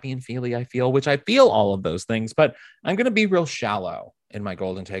like happy and feely I feel, which I feel all of those things. But I'm gonna be real shallow in my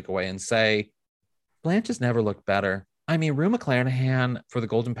golden takeaway and say Blanche has never looked better. I mean, Rue McClanahan for the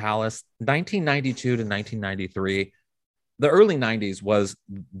Golden Palace, 1992 to 1993. The early 90s was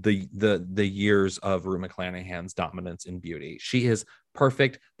the years of Rue McClanahan's dominance in beauty. She is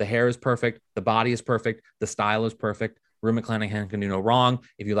perfect. The hair is perfect. The body is perfect. The style is perfect. Rue McClanahan can do no wrong.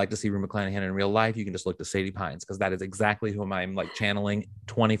 If you'd like to see Rue McClanahan in real life, you can just look to Sadie Pines, because that is exactly whom I'm like channeling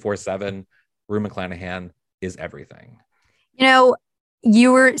 24/7. Rue McClanahan is everything. You know,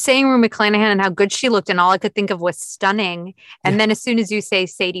 you were saying Rue McClanahan and how good she looked, and all I could think of was stunning. And then as soon as you say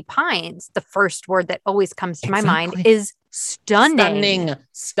Sadie Pines, the first word that always comes to my mind is stunning.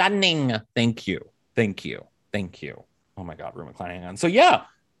 Stunning. Thank you. Oh my God, Rue McClanahan. So yeah,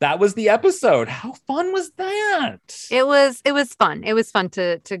 that was the episode. How fun was that? It was fun. It was fun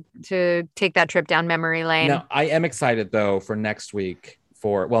to take that trip down memory lane. Now, I am excited though for next week.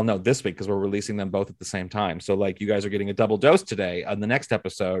 This week, because we're releasing them both at the same time. So like you guys are getting a double dose today on the next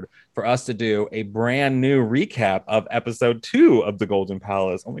episode for us to do a brand new recap of episode 2 of The Golden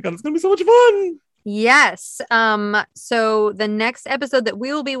Palace. Oh my God, it's going to be so much fun. Yes. So the next episode that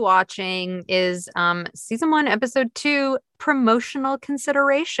we will be watching is season 1, episode 2, promotional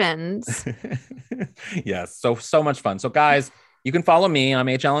considerations. Yes. So much fun. So guys, you can follow me. I'm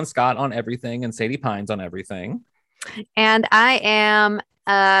H. Alan Scott on everything and Sadie Pines on everything. And I am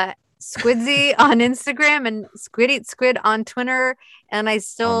Squidzy on Instagram and Squid Eat Squid on Twitter. And I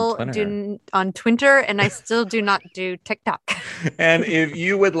still do on Twitter, and I still do not do TikTok. And if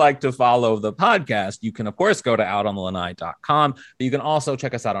you would like to follow the podcast, you can, of course, go to outonthelanai.com. But you can also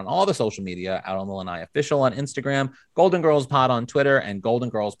check us out on all the social media, Out on the Lanai Official on Instagram, Golden Girls Pod on Twitter, and Golden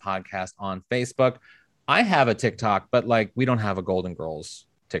Girls Podcast on Facebook. I have a TikTok, but like we don't have a Golden Girls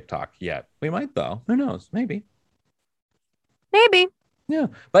TikTok yet. We might, though. Who knows? Maybe. Yeah.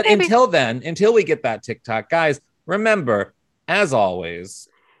 But until then, until we get that TikTok, guys, remember, as always,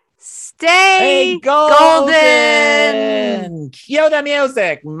 stay golden. Cue the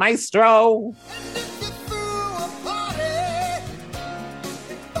music, maestro.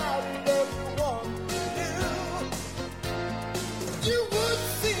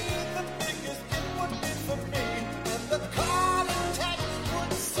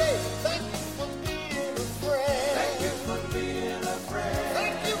 Thank you for being a friend.